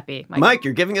pretty happy, Mike,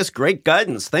 you're giving us great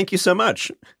guidance. Thank you so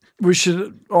much. We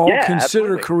should all consider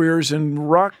absolutely. careers in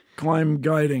rock climb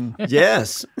guiding.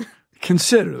 Yes.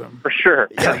 Consider them. For sure.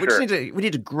 Yeah, we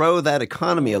need to grow that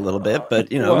economy a little bit, but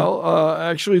Well,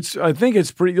 actually, I think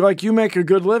it's pretty. Like you make a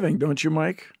good living, don't you,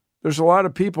 Mike? There's a lot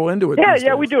of people into it.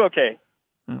 Yeah, we do okay.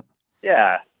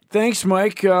 Yeah. Thanks,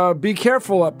 Mike. Be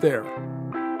careful up there.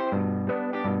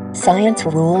 Science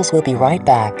Rules will be right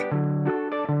back.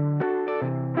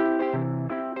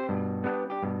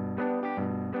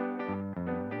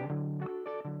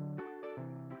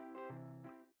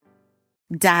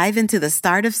 Dive into the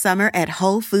start of summer at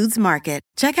Whole Foods Market.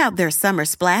 Check out their Summer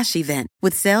Splash event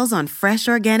with sales on fresh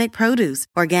organic produce,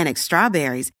 organic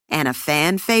strawberries, and a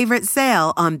fan-favorite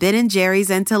sale on Ben & Jerry's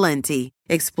and Talenti.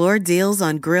 Explore deals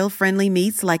on grill-friendly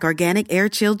meats like organic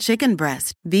air-chilled chicken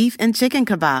breast, beef and chicken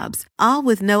kebabs, all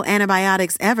with no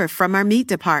antibiotics ever from our meat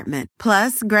department.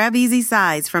 Plus, grab easy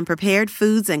sides from prepared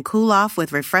foods and cool off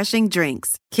with refreshing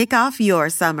drinks. Kick off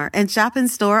your summer and shop in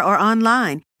store or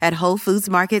online at Whole Foods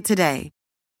Market today.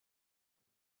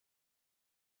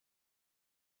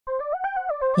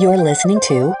 You're listening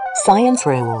to Science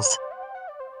Rules.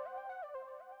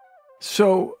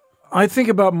 So I think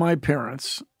about my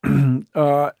parents.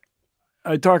 I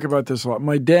talk about this a lot.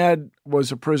 My dad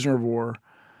was a prisoner of war,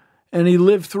 and he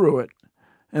lived through it.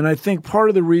 And I think part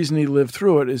of the reason he lived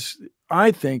through it is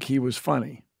I think he was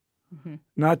funny. Mm-hmm.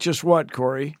 Not just what,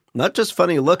 Corey? Not just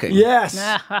funny looking.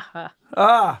 Yes.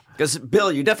 Because,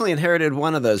 Bill, you definitely inherited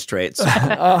one of those traits.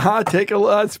 Take a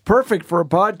look. It's perfect for a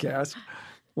podcast.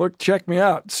 Look, check me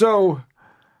out. So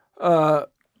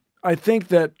I think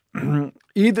that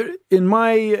either in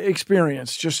my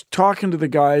experience, just talking to the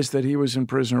guys that he was in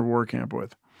prisoner of war camp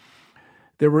with,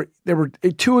 there were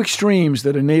two extremes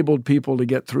that enabled people to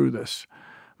get through this.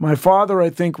 My father, I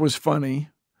think, was funny,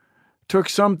 took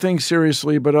some things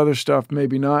seriously, but other stuff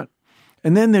maybe not.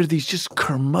 And then there's these just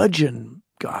curmudgeon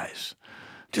guys,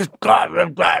 just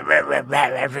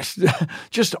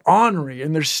ornery,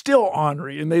 and they're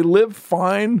ornery, and they live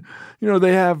fine. You know,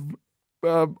 they have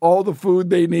all the food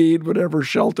they need, whatever,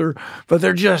 shelter, but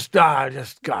they're just God.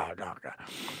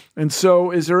 And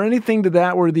so is there anything to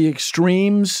that where the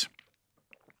extremes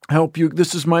help you?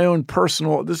 This is my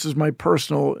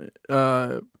personal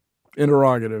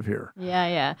interrogative here.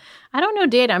 Yeah. I don't know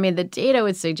data. I mean, the data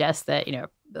would suggest that,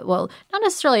 well, not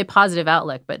necessarily a positive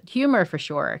outlook, but humor for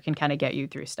sure can kind of get you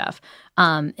through stuff.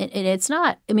 And it's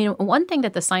not, I mean, one thing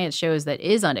that the science shows that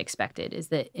is unexpected is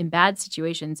that in bad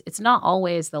situations, it's not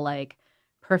always the like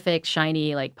perfect,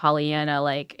 shiny, like Pollyanna,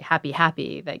 like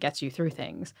happy that gets you through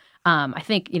things. I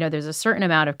think, there's a certain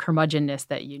amount of curmudgeonness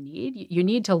that you need. You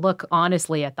need to look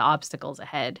honestly at the obstacles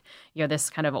ahead. This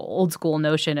kind of old school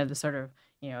notion of the sort of,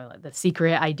 the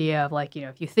secret idea of like,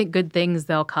 if you think good things,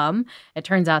 they'll come. It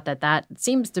turns out that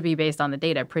seems to be based on the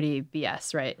data pretty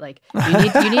BS, right? Like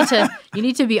you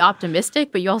need to be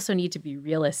optimistic, but you also need to be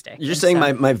realistic. You're saying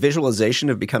my visualization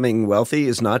of becoming wealthy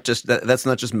is not just that's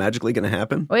not just magically going to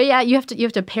happen? Well, yeah, you have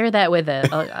to pair that with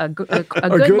a good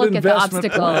look at the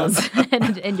obstacles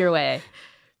in your way.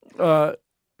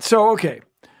 Okay.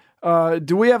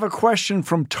 Do we have a question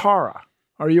from Tara?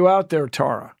 Are you out there,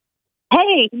 Tara?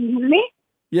 Hey, can you hear me?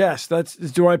 Yes,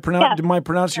 am I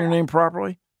pronouncing your name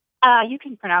properly? You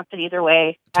can pronounce it either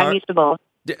way. I'm used to both.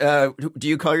 Do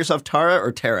you call yourself Tara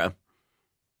or Tara?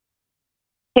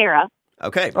 Tara.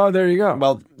 Okay. Oh, there you go.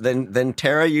 Well, then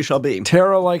Tara you shall be.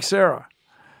 Tara like Sarah.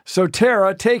 So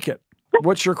Tara, take it.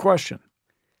 What's your question?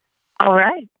 All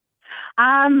right.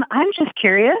 I'm just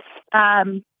curious.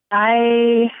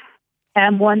 I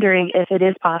am wondering if it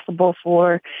is possible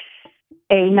for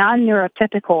a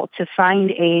non-neurotypical to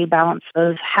find a balance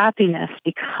of happiness,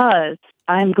 because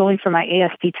I'm going for my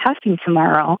ASD testing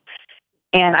tomorrow,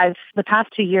 and the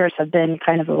past 2 years have been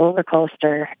kind of a roller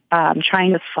coaster,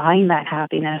 trying to find that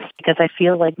happiness, because I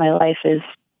feel like my life is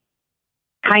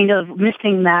kind of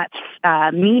missing that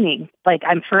meaning. Like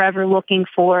I'm forever looking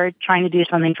for trying to do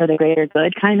something for the greater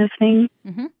good kind of thing.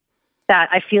 Mm-hmm. That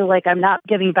I feel like I'm not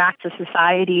giving back to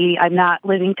society. I'm not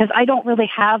living, because I don't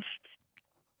really have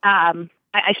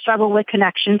I struggle with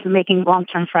connections and making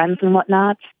long-term friends and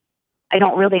whatnot. I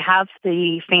don't really have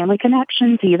the family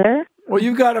connections either. Well,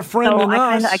 you've got a friend in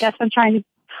us. I guess I'm trying to...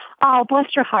 Oh,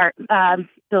 bless your heart,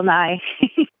 Bill Nye.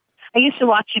 I used to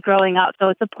watch you growing up, so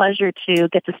it's a pleasure to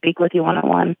get to speak with you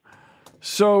one-on-one.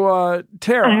 So,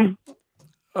 Tara,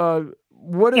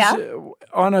 what is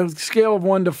on a scale of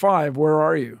 1 to 5, where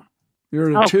are you?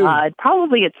 You're at a 2. God.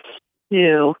 Probably it's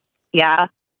 2. Yeah.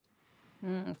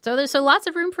 So there's lots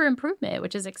of room for improvement,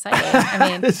 which is exciting.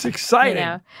 I mean, it's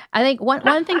exciting. I think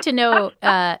one thing to know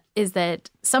is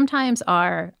that sometimes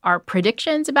our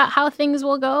predictions about how things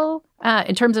will go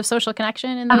in terms of social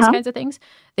connection and those kinds of things,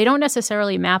 they don't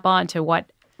necessarily map on to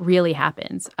what really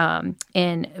happens.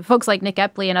 And folks like Nick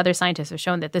Epley and other scientists have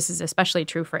shown that this is especially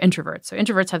true for introverts. So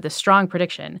introverts have this strong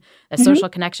prediction that social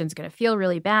connection is going to feel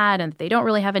really bad and that they don't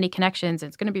really have any connections and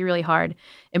it's going to be really hard.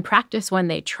 In practice, when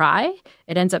they try,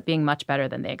 it ends up being much better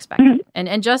than they expected.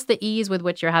 And just the ease with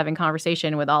which you're having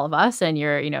conversation with all of us and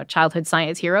your childhood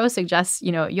science hero suggests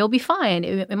you'll be fine.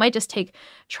 It might just take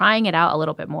trying it out a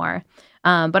little bit more.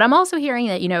 But I'm also hearing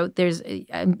that,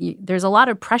 there's a lot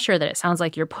of pressure that it sounds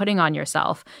like you're putting on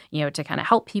yourself, to kind of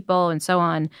help people and so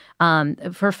on.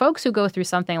 For folks who go through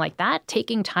something like that,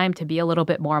 taking time to be a little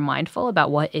bit more mindful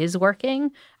about what is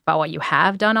working, about what you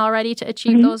have done already to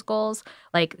achieve those goals,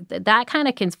 like that kind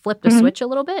of can flip the switch a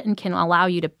little bit and can allow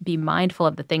you to be mindful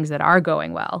of the things that are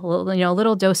going well. A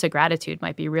little dose of gratitude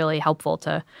might be really helpful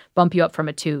to bump you up from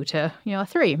a 2 to, a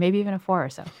 3, maybe even a 4 or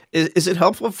so. Is it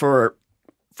helpful for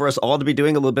us all to be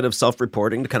doing a little bit of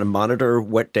self-reporting to kind of monitor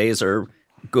what days are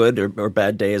good or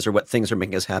bad days, or what things are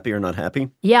making us happy or not happy?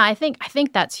 Yeah, I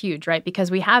think that's huge, right? Because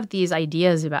we have these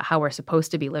ideas about how we're supposed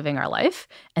to be living our life.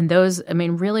 And those,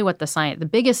 really what the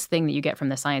biggest thing that you get from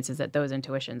the science is that those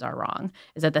intuitions are wrong,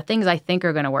 is that the things I think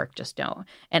are going to work just don't.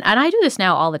 And I do this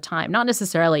now all the time, not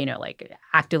necessarily, like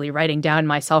actively writing down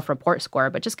my self-report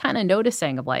score, but just kind of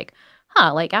noticing of like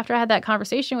after I had that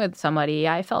conversation with somebody,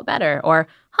 I felt better. Or,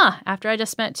 after I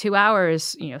just spent 2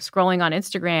 hours, scrolling on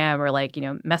Instagram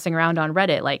or messing around on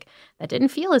Reddit, that didn't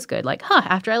feel as good.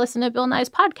 After I listened to Bill Nye's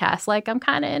podcast, I'm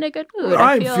kind of in a good mood.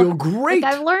 I feel great.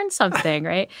 I've learned something,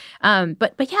 right?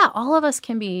 But yeah, all of us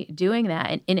can be doing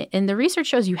that. And the research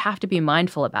shows you have to be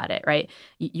mindful about it, right?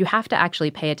 You have to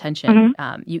actually pay attention.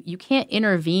 You can't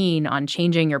intervene on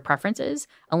changing your preferences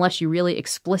unless you really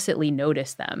explicitly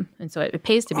notice them. And so it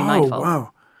pays to be mindful. Oh,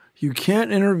 wow. You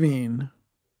can't intervene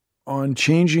on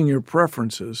changing your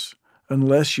preferences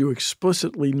unless you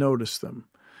explicitly notice them.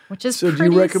 Which is so. Do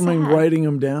you recommend writing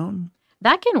them down?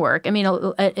 That can work. And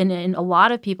a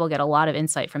lot of people get a lot of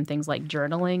insight from things like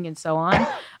journaling and so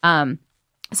on.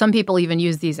 Some people even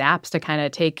use these apps to kind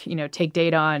of take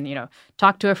data on,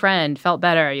 talk to a friend, felt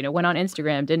better, went on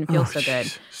Instagram, didn't feel so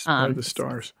good. The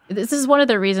stars. This is one of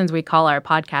the reasons we call our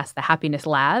podcast the Happiness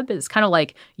Lab. It's kind of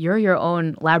like you're your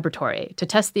own laboratory to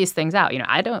test these things out.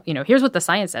 Here's what the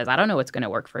science says. I don't know what's going to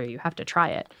work for you. You have to try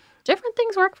it. Different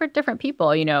things work for different people.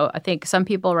 I think some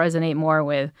people resonate more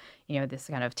with, this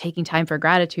kind of taking time for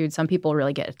gratitude. Some people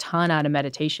really get a ton out of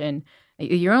meditation.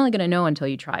 You're only going to know until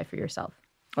you try for yourself.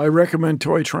 I recommend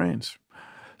toy trains.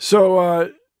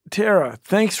 So, Tara,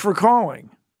 thanks for calling.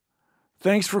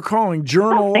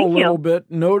 Journal a little bit.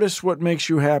 Notice what makes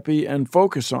you happy and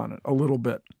focus on it a little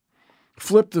bit.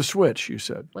 Flip the switch, you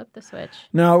said. Flip the switch.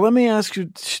 Now, let me ask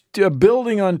you,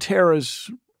 building on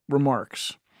Tara's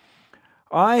remarks,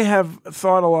 I have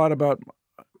thought a lot about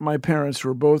my parents, who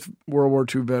are both World War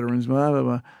II veterans, blah, blah,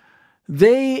 blah.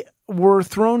 They were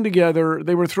thrown together.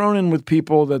 They were thrown in with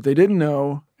people that they didn't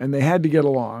know, and they had to get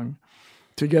along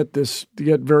to get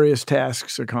various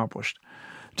tasks accomplished.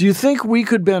 Do you think we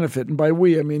could benefit, and by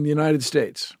we, I mean the United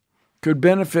States, could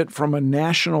benefit from a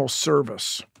national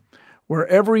service where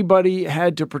everybody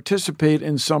had to participate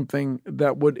in something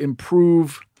that would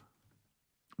improve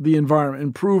the environment,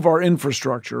 improve our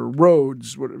infrastructure,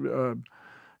 roads,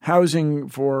 housing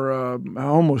for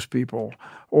homeless people,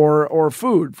 or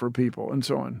food for people, and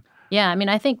so on? Yeah,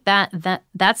 I think that's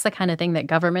the kind of thing that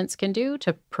governments can do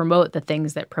to promote the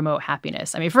things that promote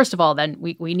happiness. First of all, then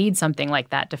we need something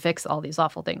like that to fix all these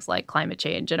awful things like climate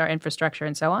change and our infrastructure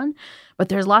and so on. But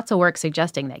there's lots of work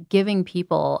suggesting that giving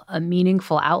people a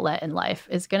meaningful outlet in life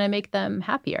is going to make them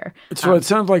happier. So it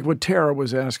sounds like what Tara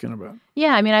was asking about.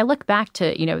 Yeah, I look back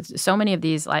to, so many of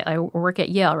these, I work at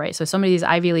Yale, right? So some of these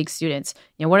Ivy League students,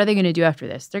 what are they going to do after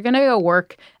this? They're going to go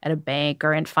work at a bank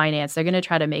or in finance. They're going to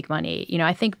try to make money.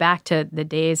 I think back to the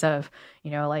days of,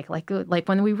 like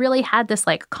when we really had this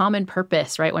common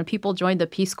purpose, right? When people joined the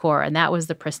Peace Corps and that was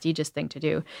the prestigious thing to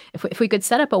do. If we could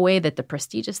set up a way that the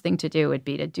prestigious thing to do would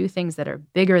be to do things that are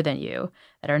bigger than you,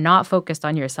 that are not focused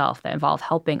on yourself, that involve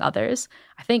helping others,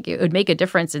 I think it would make a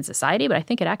difference in society, but I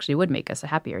think it actually would make us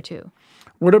happier too.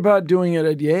 What about doing it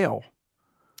at Yale?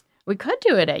 We could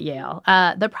do it at Yale.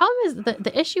 The problem is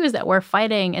the issue is that we're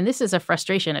fighting, and this is a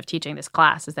frustration of teaching this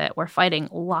class, is that we're fighting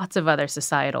lots of other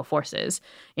societal forces.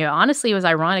 Honestly, it was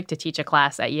ironic to teach a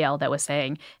class at Yale that was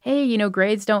saying, hey,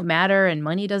 grades don't matter and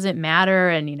money doesn't matter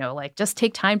and, just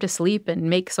take time to sleep and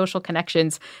make social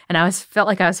connections. And I felt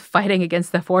like I was fighting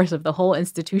against the force of the whole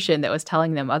institution that was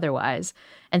telling them otherwise.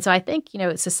 And so I think,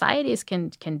 societies can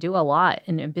do a lot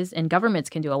and governments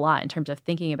can do a lot in terms of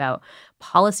thinking about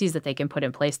policies that they can put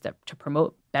in place to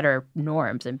promote better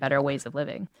norms and better ways of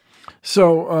living.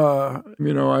 So,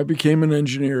 I became an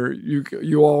engineer.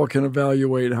 You all can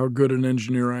evaluate how good an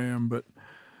engineer I am, but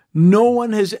no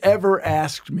one has ever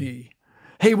asked me,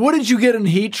 hey, what did you get in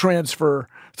heat transfer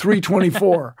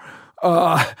 324?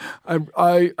 I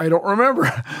don't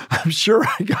remember. I'm sure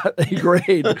I got a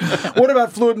grade. What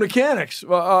about fluid mechanics?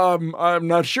 I'm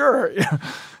not sure.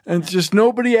 And just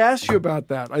nobody asks you about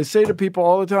that. I say to people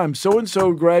all the time,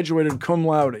 so-and-so graduated cum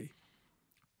laude.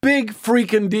 Big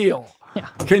freaking deal. Yeah.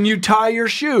 Can you tie your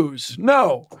shoes?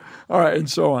 No. All right, and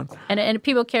so on. And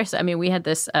people care. So, I mean, we had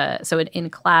this, so in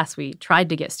class, we tried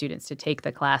to get students to take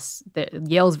the class,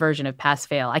 Yale's version of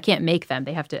pass-fail. I can't make them.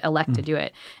 They have to elect to do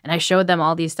it. And I showed them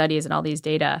all these studies and all these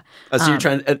data. Oh, so you're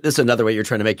trying, this is another way you're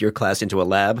trying to make your class into a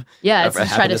lab? Yeah, it's to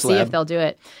try to see lab. if they'll do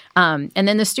it. And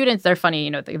then the students, they're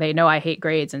funny, they know I hate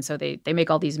grades. And so they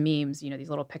make all these memes, these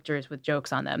little pictures with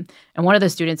jokes on them. And one of the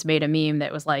students made a meme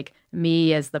that was like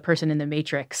me as the person in the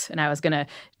Matrix. And I was going to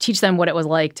teach them what it was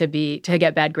like to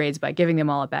get bad grades by giving them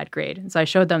all a bad grade. And so I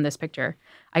showed them this picture.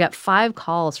 I got 5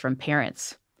 calls from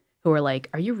parents who were like,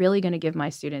 are you really going to give my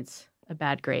students a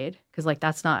bad grade? Because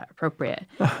that's not appropriate.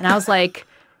 And I was like,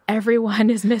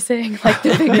 everyone is missing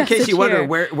the big in case you wonder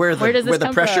here. where the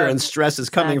pressure and stress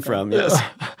is coming from. Yes.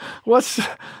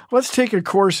 Let's take a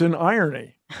course in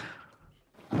irony.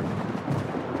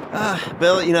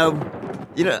 Bill,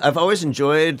 I've always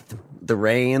enjoyed the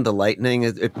rain, the lightning.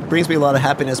 It brings me a lot of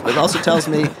happiness, but it also tells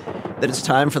me that it's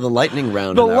time for the lightning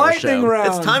round. The lightning round.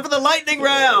 It's time for the lightning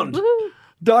round. Woo-hoo.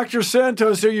 Dr.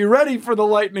 Santos, are you ready for the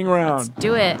lightning round?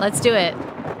 Let's do it.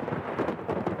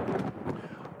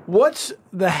 What's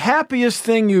the happiest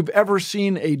thing you've ever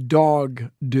seen a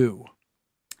dog do?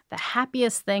 The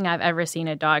happiest thing I've ever seen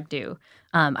a dog do.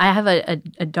 I have a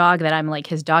dog that I'm like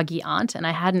his doggy aunt, and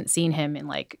I hadn't seen him in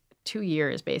 2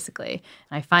 years, basically.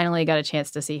 And I finally got a chance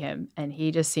to see him, and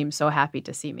he just seemed so happy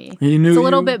to see me. It's a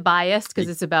little bit biased because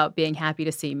it's about being happy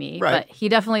to see me, right. But he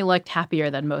definitely looked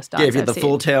happier than most dogs Gave you I've the seen.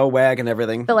 full tail wag and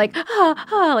everything.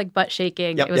 The butt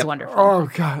shaking. Yep, it was wonderful. Oh,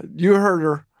 God. You heard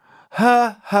her.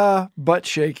 Ha, ha, butt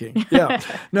shaking. Yeah.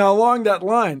 Now, along that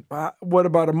line, what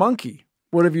about a monkey?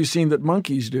 What have you seen that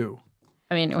monkeys do?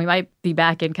 I mean, we might be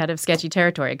back in kind of sketchy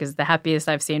territory because the happiest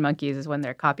I've seen monkeys is when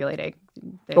they're copulating.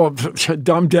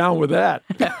 Dumb down with that.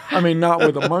 I mean, not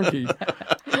with a monkey.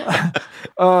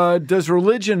 Does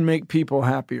religion make people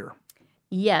happier?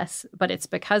 Yes, but it's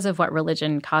because of what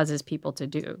religion causes people to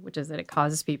do, which is that it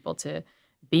causes people to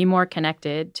be more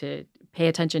connected, to pay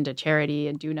attention to charity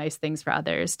and do nice things for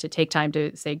others, to take time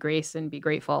to say grace and be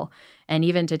grateful, and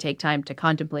even to take time to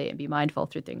contemplate and be mindful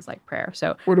through things like prayer.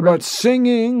 So, what about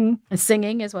singing? And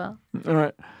singing as well. All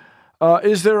right.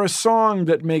 Is there a song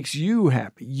that makes you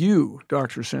happy? You,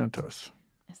 Dr. Santos.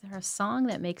 Is there a song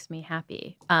that makes me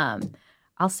happy?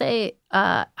 I'll say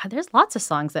there's lots of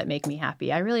songs that make me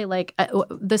happy. I really like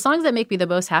the songs that make me the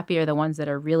most happy are the ones that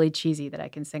are really cheesy that I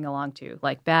can sing along to,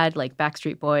 like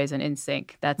Backstreet Boys and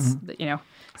NSYNC. That's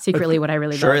secretly what I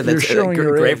really sure, love. That's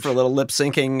great for a little lip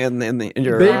syncing in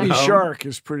your Baby home. Shark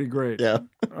is pretty great. Yeah.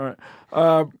 All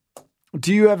right.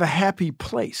 Do you have a happy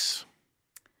place?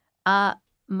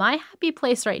 My happy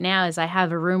place right now is I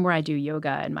have a room where I do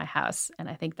yoga in my house, and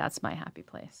I think that's my happy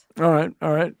place. All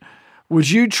right. Would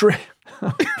you trade?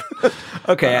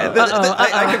 Okay,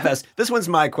 I confess. This one's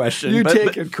my question. You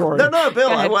take it, Corey. No, Bill.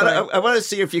 I want to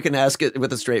see if you can ask it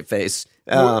with a straight face.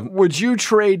 Would you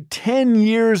trade 10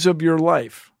 years of your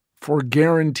life for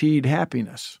guaranteed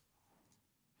happiness?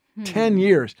 10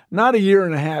 years, not a year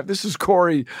and a half. This is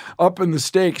Corey up in the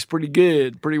stakes pretty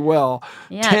good, pretty well.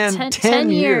 Yeah, 10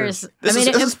 years. This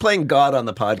is playing God on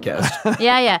the podcast.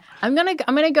 Yeah. I'm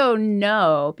gonna go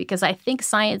no, because I think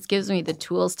science gives me the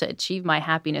tools to achieve my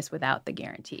happiness without the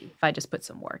guarantee if I just put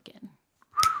some work in.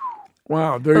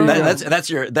 Wow, there you go.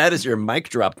 That is your mic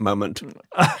drop moment.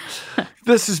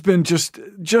 This has been just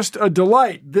a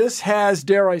delight. This has,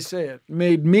 dare I say it,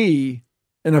 made me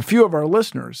and a few of our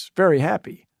listeners very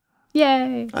happy.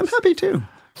 Yay. I'm happy too.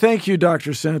 Thank you,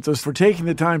 Dr. Santos, for taking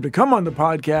the time to come on the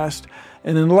podcast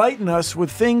and enlighten us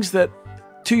with things that,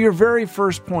 to your very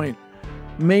first point,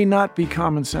 may not be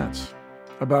common sense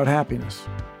about happiness.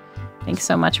 Thanks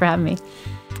so much for having me.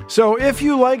 So if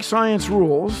you like Science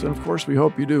Rules, and of course we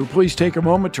hope you do, please take a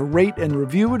moment to rate and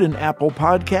review it in Apple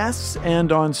Podcasts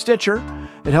and on Stitcher.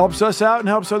 It helps us out and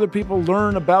helps other people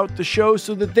learn about the show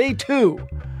so that they too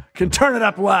can turn it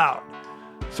up loud.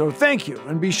 So thank you,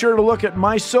 and be sure to look at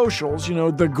my socials,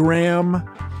 the Gram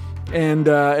and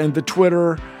the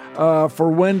Twitter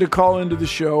for when to call into the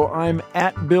show. I'm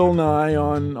at Bill Nye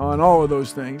on all of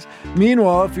those things.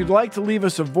 Meanwhile, if you'd like to leave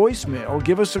us a voicemail,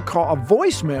 give us a call. A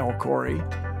voicemail, Corey.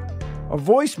 A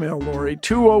voicemail, Lori.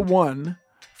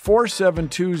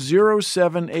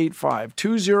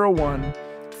 201-472-0785.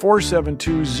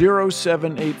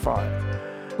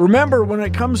 201-472-0785. Remember, when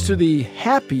it comes to the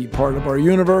happy part of our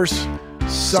universe,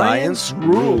 Science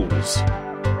rules.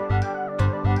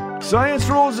 Science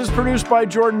Rules is produced by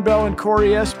Jordan Bell and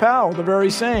Corey S. Powell, the very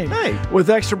same. Hey. With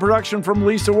extra production from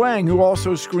Lisa Wang, who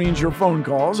also screens your phone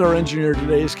calls. Our engineer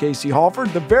today is Casey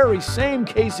Halford, the very same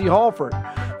Casey Halford,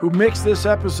 who mixed this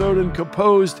episode and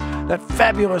composed that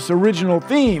fabulous original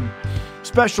theme.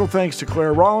 Special thanks to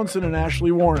Claire Rawlinson and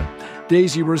Ashley Warren.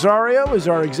 Daisy Rosario is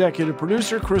our executive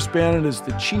producer. Chris Bannon is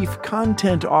the chief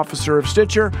content officer of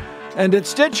Stitcher. And at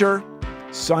Stitcher,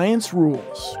 science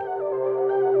rules.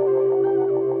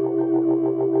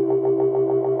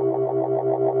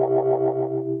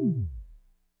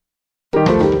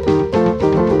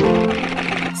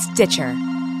 Stitcher.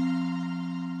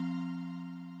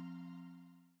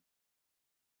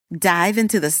 Dive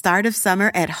into the start of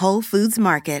summer at Whole Foods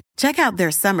Market. Check out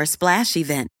their Summer Splash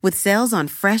event with sales on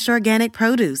fresh organic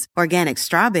produce, organic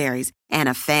strawberries, and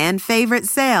a fan favorite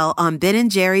sale on Ben &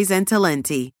 Jerry's and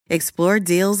Talenti. Explore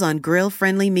deals on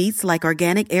grill-friendly meats like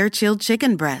organic air-chilled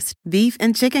chicken breast, beef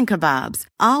and chicken kebabs,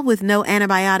 all with no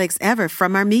antibiotics ever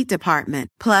from our meat department.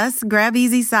 Plus, grab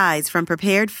easy sides from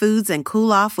prepared foods and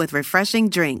cool off with refreshing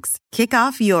drinks. Kick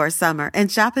off your summer and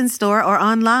shop in store or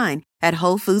online at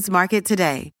Whole Foods Market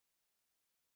today.